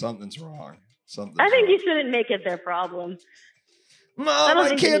 Yeah, something's wrong. I think you shouldn't make it their problem. Mom,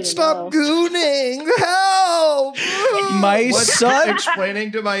 I can't stop gooning. Help! My son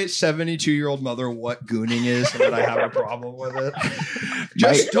explaining to my 72-year-old mother what gooning is and that I have a problem with it.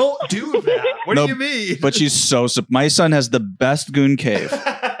 Just don't do that. What do you mean? But she's my son has the best goon cave.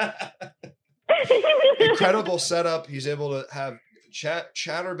 Incredible setup. He's able to have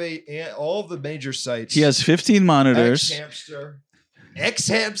Chatterbait and all of the major sites. He has 15 monitors.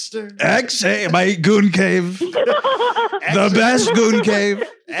 X-Hamster. My goon cave. The best goon cave.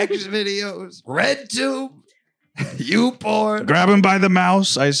 X videos. Red Tube. YouPorn. Grab him by the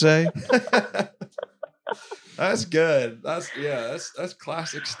mouse, I say. That's good. That's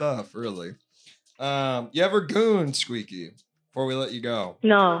classic stuff, really. You ever goon, Squeaky, before we let you go?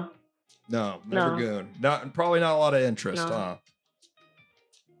 No, never goon. Probably not a lot of interest, huh?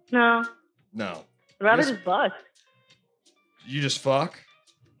 No. I'd rather just bust. You just fuck?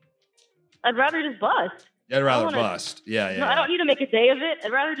 I'd rather just bust. Yeah, I'd rather bust. Yeah. No, I don't need to make a day of it.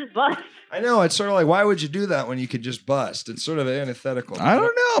 I'd rather just bust. I know. It's sort of like, why would you do that when you could just bust? It's sort of antithetical. I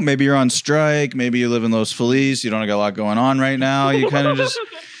don't know. Maybe you're on strike. Maybe you live in Los Feliz. You don't got a lot going on right now. You kind of just...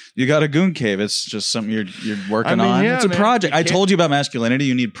 You got a goon cave. It's just something you're working on. Yeah, it's a project. I told you about masculinity.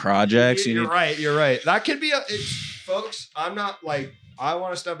 You need projects. You're right. That could be folks, I'm not like... I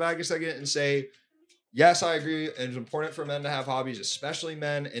want to step back a second and say... Yes, I agree. It's important for men to have hobbies, especially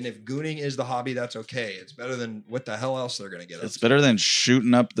men. And if gooning is the hobby, that's okay. It's better than what the hell else they're going to get. It's better than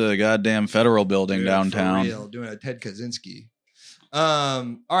shooting up the goddamn federal building downtown. For real, doing a Ted Kaczynski.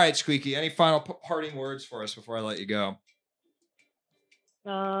 All right, Squeaky. Any final parting words for us before I let you go?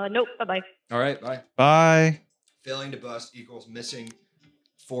 Nope. Bye-bye. All right. Bye. Bye. Failing to bust equals missing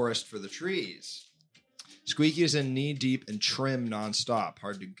forest for the trees. Squeaky is in knee deep and trim nonstop.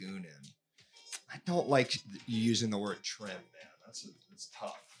 Hard to goon in. I don't like you using the word trim, man. That's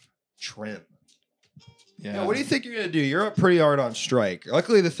tough. Trim. Yeah. Now, what do you think you're going to do? You're up pretty hard on strike.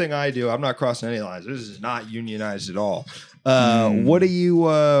 Luckily, the thing I do, I'm not crossing any lines. This is not unionized at all. What kind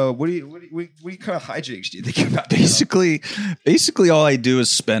of hijinks do you think about? Basically, all I do is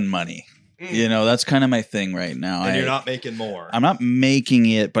spend money. You know, that's kind of my thing right now. And you're not making more. I'm not making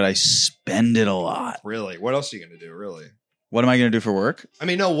it, but I spend it a lot. Really? What else are you going to do? Really? What am I going to do for work? I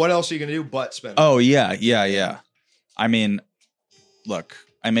mean, no, what else are you going to do but spend money? Oh, yeah. I mean, look,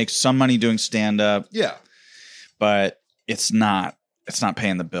 I make some money doing stand-up. Yeah. But it's not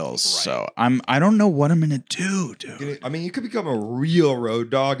paying the bills. Right. So I don't know what I'm going to do, dude. I mean, you could become a real road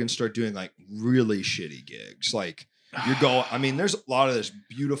dog and start doing like really shitty gigs. Like there's a lot of this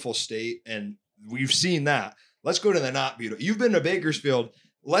beautiful state and we've seen that. Let's go to the not beautiful. You've been to Bakersfield.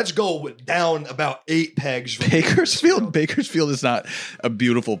 Let's go down about 8 pegs. From Bakersfield is not a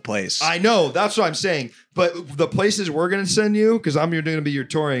beautiful place. I know. That's what I'm saying. But the places we're going to send you, because I'm going to be your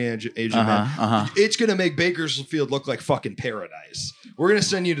touring agent, man, it's going to make Bakersfield look like fucking paradise. We're going to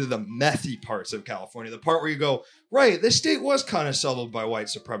send you to the methy parts of California. The part where you go, right, this state was kind of settled by white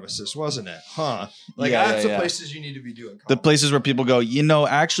supremacists, wasn't it? Huh? Like, that's the places you need to be doing comedy. The places where people go,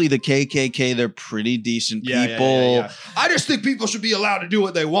 actually, the KKK, they're pretty decent people. Yeah. I just think people should be allowed to do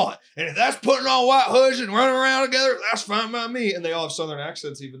what they want. And if that's putting on white hoods and running around together, that's fine by me. And they all have Southern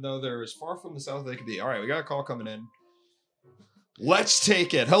accents, even though they're as far from the South as they could be. All right, we got a call coming in. Let's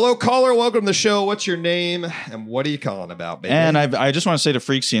take it. Hello, caller. Welcome to the show. What's your name and what are you calling about, baby? And I just want to say to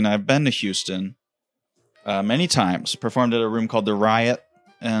Freak Scene, I've been to Houston many times. Performed at a room called the Riot,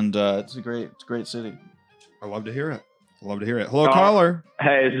 and it's a great city. I love to hear it. Hello, caller.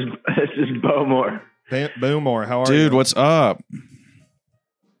 Hey, this is Bowmore. Bowmore, how are you? Dude, what's up?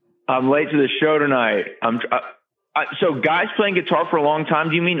 I'm late to the show tonight. So guys playing guitar for a long time,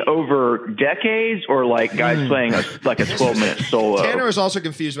 do you mean over decades or like guys playing like a 12-minute solo? Tanner was also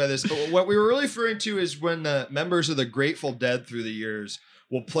confused by this. What we were really referring to is when the members of the Grateful Dead through the years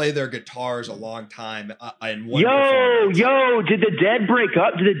will play their guitars a long time in one performance. Did the Dead break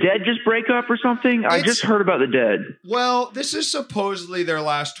up? Did the Dead just break up or something? I just heard about the Dead. Well, this is supposedly their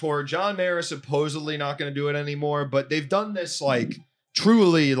last tour. John Mayer is supposedly not going to do it anymore, but they've done this like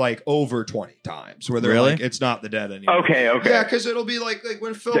truly like over 20 times where they're like, it's not the Dead anymore. Okay. Yeah, because it'll be like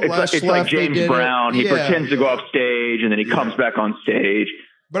when Phil left. It's like James Brown. He pretends to go off stage and then he comes back on stage.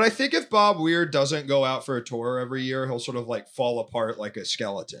 But I think if Bob Weir doesn't go out for a tour every year, he'll sort of like fall apart like a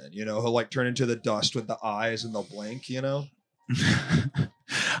skeleton. You know, he'll like turn into the dust with the eyes and they'll blink, you know?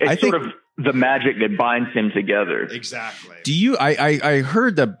 It's sort of the magic that binds him together. Exactly. Do you? I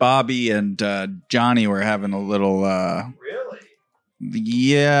heard that Bobby and Johnny were having a little. Really?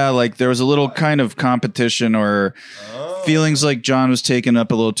 Yeah, like there was a little kind of competition or feelings like John was taking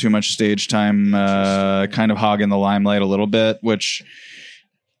up a little too much stage time, kind of hogging the limelight a little bit, which,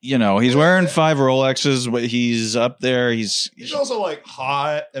 you know, he's wearing 5 Rolexes, but he's up there. He's also like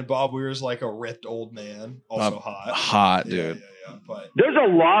hot, and Bob Weir's like a ripped old man, also hot. Hot, dude. Yeah. But there's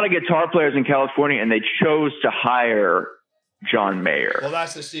a lot of guitar players in California, and they chose to hire John Mayer. Well,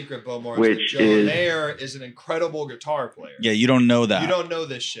 that's the secret, Bowmore. John Mayer is an incredible guitar player. Yeah, you don't know that. You don't know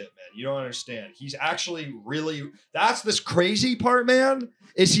this shit, man. You don't understand. He's actually really. That's this crazy part, man.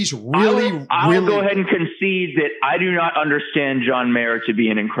 Is he's really? I'll go ahead and concede that I do not understand John Mayer to be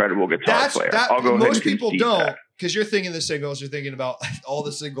an incredible guitar player. I'll go ahead and most people don't. That. Because you're thinking the singles, you're thinking about all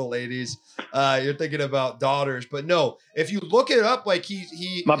the single ladies, you're thinking about daughters. But no, if you look it up, like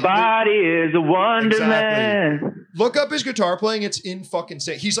my body is a wonderland. Exactly. Look up his guitar playing; it's in fucking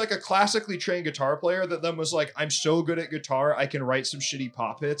sick. He's like a classically trained guitar player that then was like, "I'm so good at guitar, I can write some shitty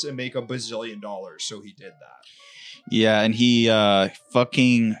pop hits and make $1 bazillion." So he did that. Yeah, and he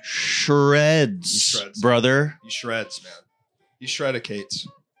fucking shreds, brother. He shreds, man. He shred-a-cates.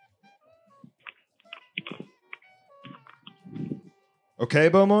 Okay,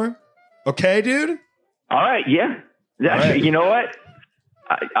 Bowmore? Okay, dude? All right, yeah. You know what?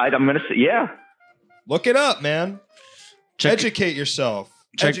 I'm going to say, yeah. Look it up, man. Educate yourself.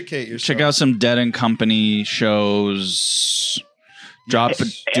 Check out some Dead and Company shows. So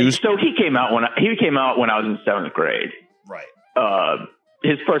he came out when I was in 7th grade. Right.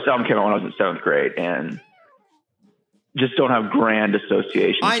 His first album came out when I was in 7th grade, and just don't have grand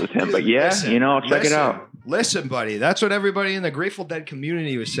associations with him. But yeah, I'll check it out. Listen, buddy, that's what everybody in the Grateful Dead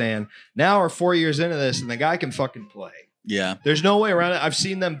community was saying. Now we're 4 years into this, and the guy can fucking play. Yeah. There's no way around it. I've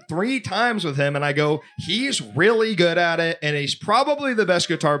seen them 3 times with him, and I go, he's really good at it, and he's probably the best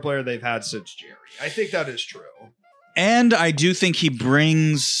guitar player they've had since Jerry. I think that is true. And I do think he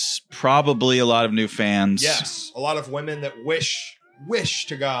brings probably a lot of new fans. Yes, a lot of women that wish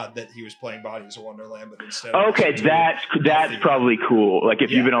to God that he was playing Bodies of Wonderland, but instead. Okay, that's probably cool. Like if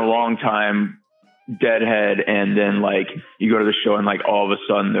you've been a long time Deadhead, and then like you go to the show, and like all of a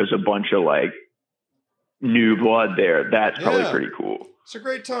sudden there's a bunch of like new blood there. That's probably pretty cool. It's a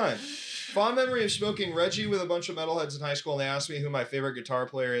great time. Fond memory of smoking Reggie with a bunch of metalheads in high school, and they asked me who my favorite guitar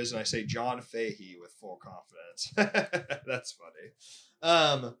player is, and I say John Fahey with full confidence. That's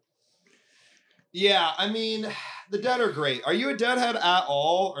funny. Yeah, I mean, the Dead are great. Are you a Deadhead at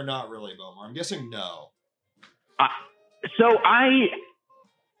all, or not really, Bowmore? I'm guessing no.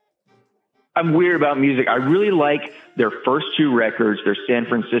 I'm weird about music. I really like their first 2 records, their San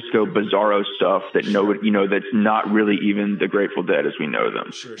Francisco Bizarro stuff that that's not really even the Grateful Dead as we know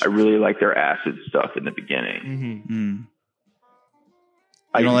them. Sure. I really like their acid stuff in the beginning.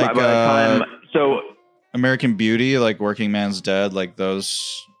 You don't like American Beauty, like Working Man's Dead, like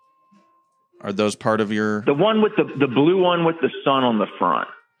those. Are those part of your? The one with the blue one with the sun on the front,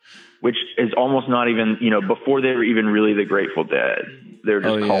 which is almost not even, before they were even really the Grateful Dead. They're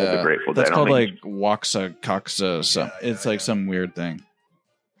just called the Grateful Dead. That's called like Waxa Coxa. It's like some weird thing.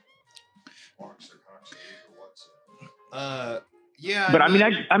 Yeah. But I mean,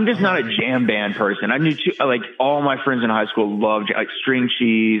 I'm just not a jam band person. I knew like all my friends in high school loved like String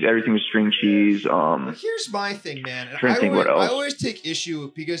Cheese. Everything was String Cheese. Here's my thing, man. I always take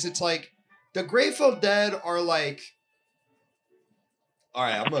issue because it's like the Grateful Dead are like All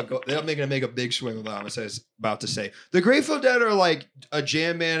right, I'm gonna make a big swing with what I'm about to say. The Grateful Dead are like a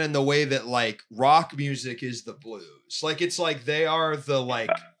jam band in the way that like rock music is the blues. Like it's like they are the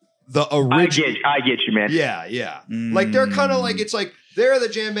original. I get you, man. Yeah. Like they're kind of like it's like they're the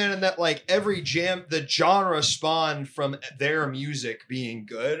jam band, and that like the genre spawned from their music being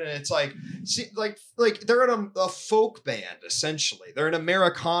good, and it's like they're in a folk band essentially. They're an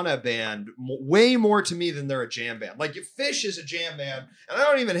Americana band, way more to me than they're a jam band. Like Fish is a jam band, and I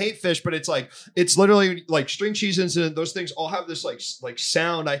don't even hate Fish, but it's literally like String Cheese Incident. Those things all have this like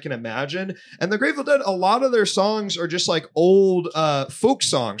sound I can imagine. And the Grateful Dead, a lot of their songs are just like old folk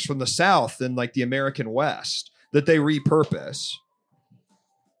songs from the South and like the American West that they repurpose.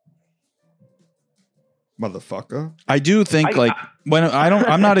 Motherfucker. I do think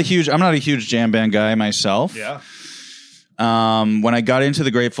I'm not a huge jam band guy myself. Yeah. When I got into the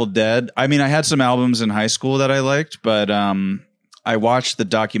Grateful Dead, I mean, I had some albums in high school that I liked, but I watched the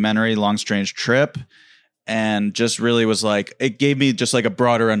documentary Long Strange Trip and just really was like, it gave me just like a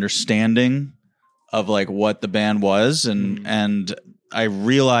broader understanding of like what the band was. And I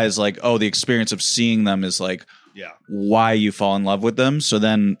realized like, oh, the experience of seeing them is like, why you fall in love with them. So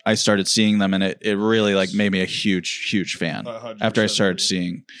then I started seeing them, and it really like made me a huge fan after I started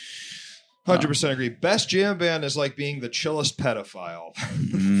seeing. 100% agree. Best jam band is like being the chillest pedophile.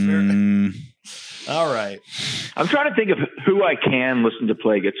 All right. I'm trying to think of who I can listen to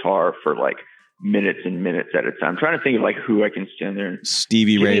play guitar for like minutes and minutes at a time. I'm trying to think of like who I can stand there.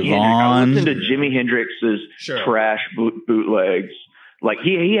 Stevie Ray Vaughan. I listen to Jimi Hendrix's trash bootlegs. Like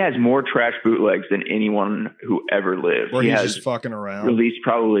he has more trash bootlegs than anyone who ever lived. Or he's just fucking around. Released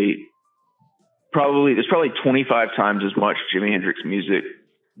probably there's probably 25 times as much Jimi Hendrix music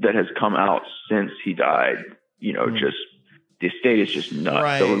that has come out since he died. You know, just the estate is just nuts.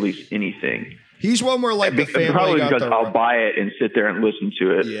 Right. They'll release anything. He's one where like the family probably got because I'll buy it and sit there and listen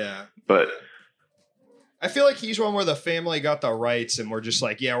to it. Yeah, but I feel like he's one where the family got the rights and we're just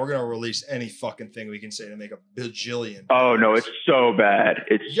like, yeah, we're going to release any fucking thing we can say to make a bajillion. Oh, no, it's so bad.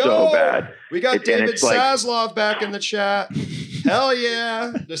 It's so bad. We got David Zaslav back in the chat. Hell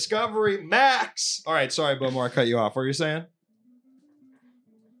yeah. Discovery Max. All right. Sorry, Bowmore, I cut you off. What were you saying?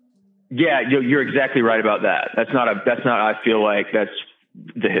 Yeah, you're exactly right about that. I feel like that's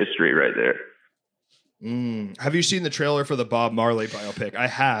the history right there. Have you seen the trailer for the Bob Marley biopic? I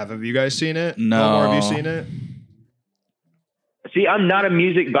have. Have you guys seen it? No. Have you seen it? See, I'm not a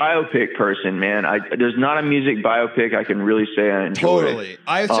music biopic person, man. There's not a music biopic I can really say I enjoy. Totally.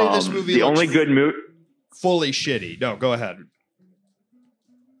 I would say this movie the only good movie fully shitty. No, go ahead.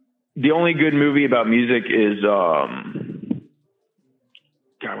 The only good movie about music is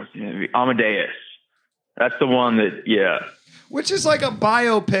what's the name? Amadeus. That's the one that which is like a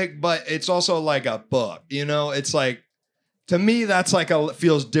biopic, but it's also like a book. You know, it's like, to me, that's like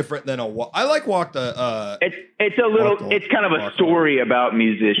feels different than I like Walk the. It's kind of a story about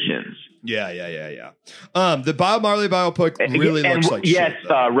musicians. Yeah. The Bob Marley biopic really looks like shit.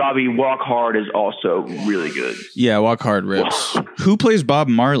 Robbie, Walk Hard is also really good. Yeah, Walk Hard rips. Who plays Bob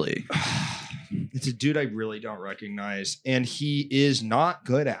Marley? It's a dude I really don't recognize, and he is not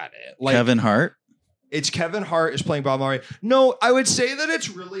good at it. Like Kevin Hart. It's Kevin Hart is playing Bob Marley. No, I would say that it's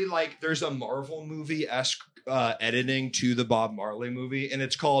really like there's a Marvel movie-esque editing to the Bob Marley movie, and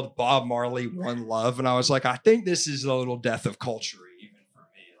it's called Bob Marley One Love. And I was like, I think this is a little death of culture even for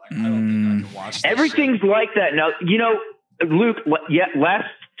me. Like, I don't think I can watch this. Everything's like that. Now, you know, Luke, last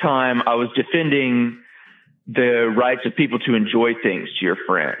time I was defending the rights of people to enjoy things to your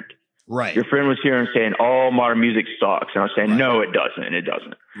friend. Right. Your friend was here and saying, all modern music sucks. And I was saying, no, it doesn't. It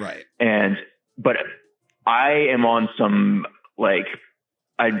doesn't. Right. But I am on some, like,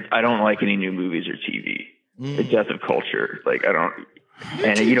 I don't like any new movies or TV. The death of culture. Like, I don't.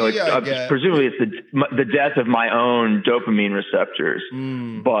 And, TV, you know, it's, presumably it's the death of my own dopamine receptors.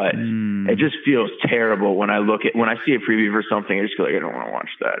 But it just feels terrible when I see a preview for something. I just feel like I don't want to watch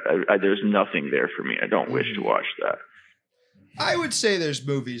that. There's nothing there for me. I don't wish to watch that. I would say there's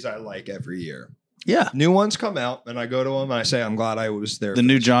movies I like every year. Yeah. New ones come out, and I go to them, and I say, I'm glad I was there. The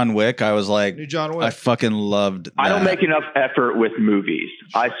new John Wick, I was like, new John Wick. I fucking loved that. I don't make enough effort with movies.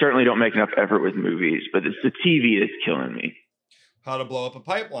 I certainly don't make enough effort with movies, but it's the TV that's killing me. How to Blow Up a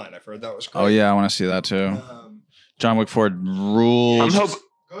Pipeline. I've heard that was great. Oh, yeah, I want to see that, too. John Wick 4 rules.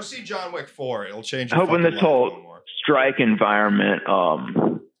 Go see John Wick 4. It'll change your hoping this whole strike environment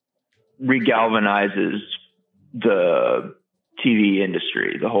regalvanizes the TV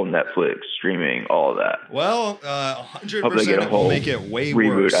industry, the whole Netflix, streaming, all of that. Well, 100% will make it way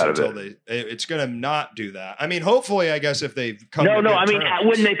worse until it's going to not do that. I mean, hopefully, I guess if they come. No, I mean,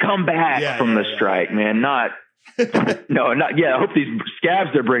 when they come back from the strike, man, not. No, not yeah. I hope these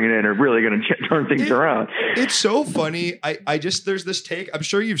scabs they're bringing in are really going to turn things around. It's so funny. I just there's this take. I'm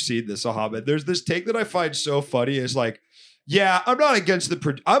sure you've seen this, Ahamed. There's this take that I find so funny. Is like, yeah, I'm not against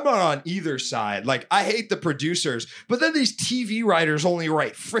I'm not on either side. Like, I hate the producers, but then these TV writers only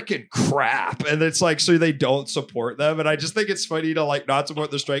write freaking crap, and it's like, so they don't support them. And I just think it's funny to like not support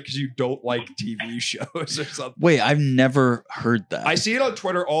the strike because you don't like TV shows or something. Wait, I've never heard that. I see it on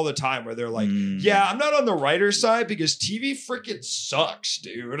Twitter all the time where they're like, yeah, I'm not on the writer's side because TV freaking sucks,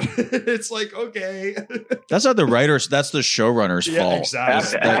 dude. It's like, okay. That's not the writers. That's the showrunner's fault.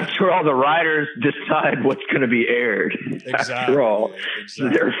 Exactly. After all, the writers decide what's going to be aired. Exactly. After all,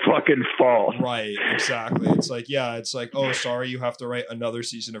 their fucking fault. Right, exactly. It's like, yeah, it's like, oh, sorry, you have to write another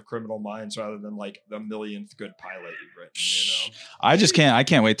season of Criminal Minds rather than like the millionth good pilot you've written, you know? I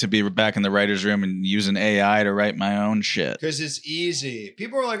can't wait to be back in the writer's room and using AI to write my own shit. Because it's easy.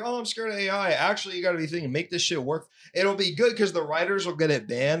 People are like, oh, I'm scared of AI. Actually, you got to be thinking, make this shit work. It'll be good because the writers will get it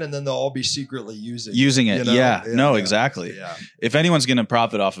banned and then they'll all be secretly using it. You know? Yeah. Exactly. Yeah. If anyone's going to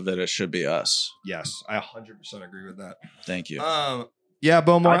profit off of it, it should be us. Yes, I 100% agree with that. Thank you. Yeah,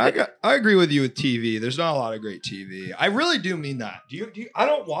 Beaumont, I agree with you with TV. There's not a lot of great TV. I really do mean that. Do you? I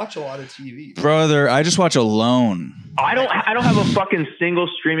don't watch a lot of TV, brother. I just watch Alone. I don't have a fucking single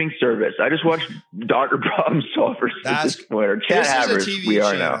streaming service. I just watch Dr. Problem Solvers. This is a TV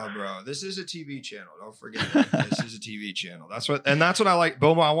channel, bro. This is a TV channel. Don't forget that. This is a TV channel. That's what I like,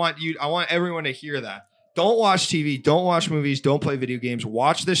 Beaumont. I want everyone to hear that. Don't watch TV. Don't watch movies. Don't play video games.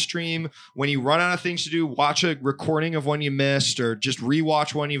 Watch this stream. When you run out of things to do, watch a recording of one you missed or just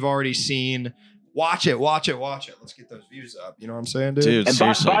rewatch one you've already seen. Watch it. Let's get those views up. You know what I'm saying, dude? And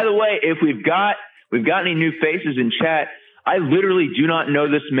by the way, if we've got any new faces in chat, I literally do not know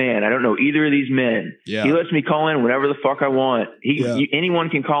this man. I don't know either of these men. Yeah. He lets me call in whenever the fuck I want. Anyone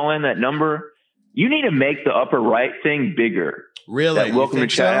can call in that number. You need to make the upper right thing bigger. Really? That welcome to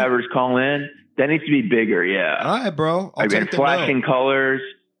chat havers call in. That needs to be bigger, yeah. All right, bro. I'll take the flashing colors.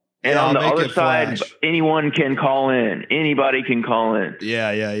 And on the other side, anyone can call in. Anybody can call in.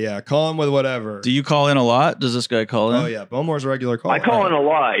 Yeah. Call in with whatever. Do you call in a lot? Does this guy call in? Oh, yeah. Beaumont's a regular call. I call in a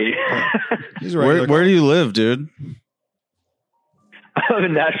lot. He's a regular Where do you live, dude? I live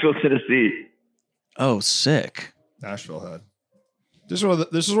in Nashville, Tennessee. Oh, sick. Nashville head. This is one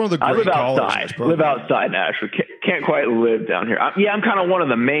of the great I live outside Nashville. Can't quite live down here. I'm kind of one of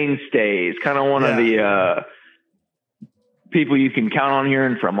the mainstays, kind of one of the people you can count on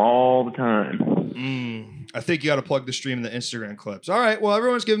hearing from all the time. I think you got to plug the stream in the Instagram clips. All right. Well,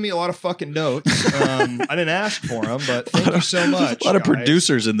 everyone's giving me a lot of fucking notes. I didn't ask for them, but thank you so much. A lot of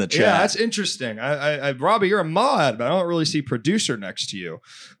producers in the chat. Yeah, that's interesting. Robbie, you're a mod, but I don't really see producer next to you,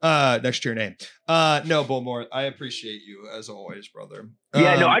 next to your name. No, Beaumont, I appreciate you as always, brother.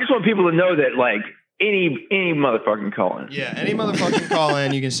 I just want people to know that, like, any motherfucking call in. Yeah, any motherfucking call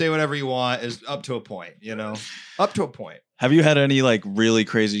in. You can say whatever you want. Is up to a point, you know? Up to a point. Have you had any, like, really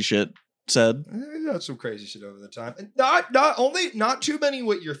crazy shit said? That's some crazy shit over the time. Not too many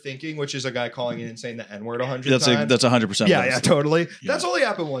what you're thinking, which is a guy calling in and saying the N-word 100 times. That's 100%. Yeah, totally. Yeah. That's only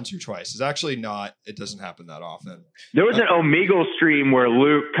happened once or twice. It's actually not. It doesn't happen that often. There was an Omegle stream where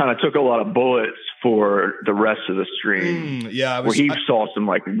Luke kind of took a lot of bullets for the rest of the stream. Where he saw some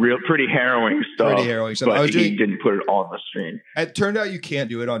like pretty harrowing stuff. But he didn't put it on the stream. It turned out you can't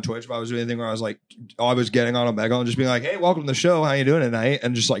do it on Twitch. But I was doing anything where I was like, I was getting on Omegle and just being like, "Hey, welcome to the show. How you doing tonight?"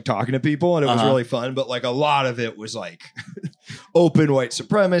 And just like talking to people, and it was really fun. But like a lot of it was like open white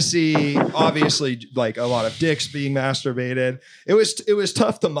supremacy. Obviously, like a lot of dicks being masturbated. It was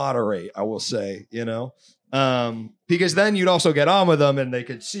tough to moderate, I will say. You know. Because then you'd also get on with them and they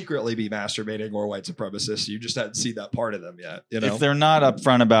could secretly be masturbating or white supremacists. You just hadn't seen that part of them yet. You know? If they're not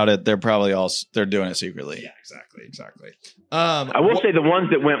upfront about it, they're probably they're doing it secretly. Yeah, exactly. I will say the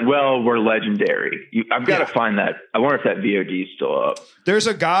ones that went well were legendary. I've got to find that. I wonder if that VOD is still up. There's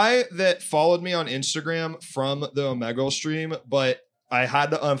a guy that followed me on Instagram from the Omegle stream, but I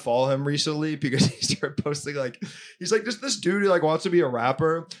had to unfollow him recently because he started posting he's like this dude who like wants to be a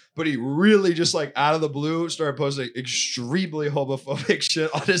rapper, but he really just like out of the blue started posting extremely homophobic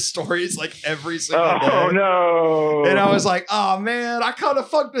shit on his stories like every single day. Oh no! And I was like, oh man, I kind of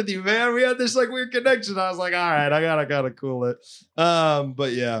fucked with you, man. We had this like weird connection. I was like, all right, I gotta cool it.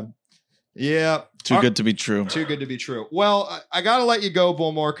 But yeah. Too good to be true. Too good to be true. Well, I got to let you go,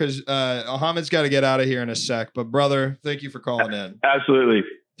 Beaumont, because Ahmed's got to get out of here in a sec. But, brother, thank you for calling in. Absolutely.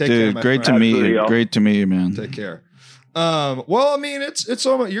 Take care, great to meet you. Great to meet you, man. Take care. Well, I mean, it's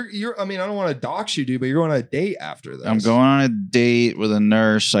almost, I mean, I don't want to dox you, dude, but you're on a date after this. I'm going on a date with a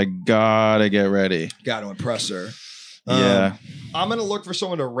nurse. I got to get ready. Got to impress her. Yeah. I'm going to look for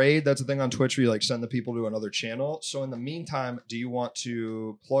someone to raid. That's a thing on Twitch where you like send the people to another channel. So in the meantime, do you want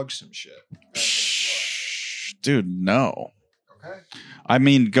to plug some shit? Dude, no. Okay. I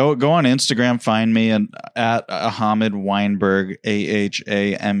mean, go on Instagram, find me at Ahamed Weinberg,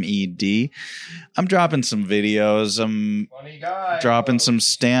 AHAMED. I'm dropping some videos. I'm funny guy. Dropping some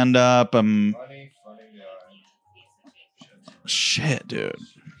stand up. Funny guy. Shit, dude.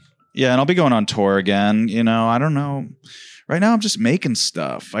 Yeah, and I'll be going on tour again. You know, I don't know. Right now, I'm just making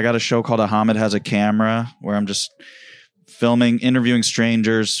stuff. I got a show called Ahamed Has a Camera where I'm just interviewing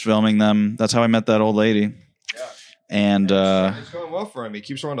strangers, filming them. That's how I met that old lady. Yeah. And it's going well for him. He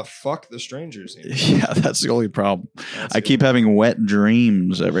keeps wanting to fuck the strangers. Yeah, that's the only problem. I keep having wet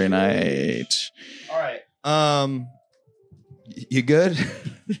dreams every night. All right. You good?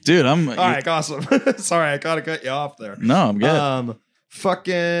 Dude, I'm... All right, awesome. Sorry, I gotta cut you off there. No, I'm good.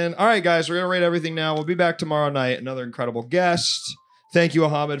 Fucking all right, guys, we're gonna rate everything now. We'll be back tomorrow night. Another incredible guest. Thank you,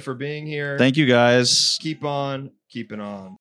 Ahamed, for being here. Thank you, guys. Keep on keeping on.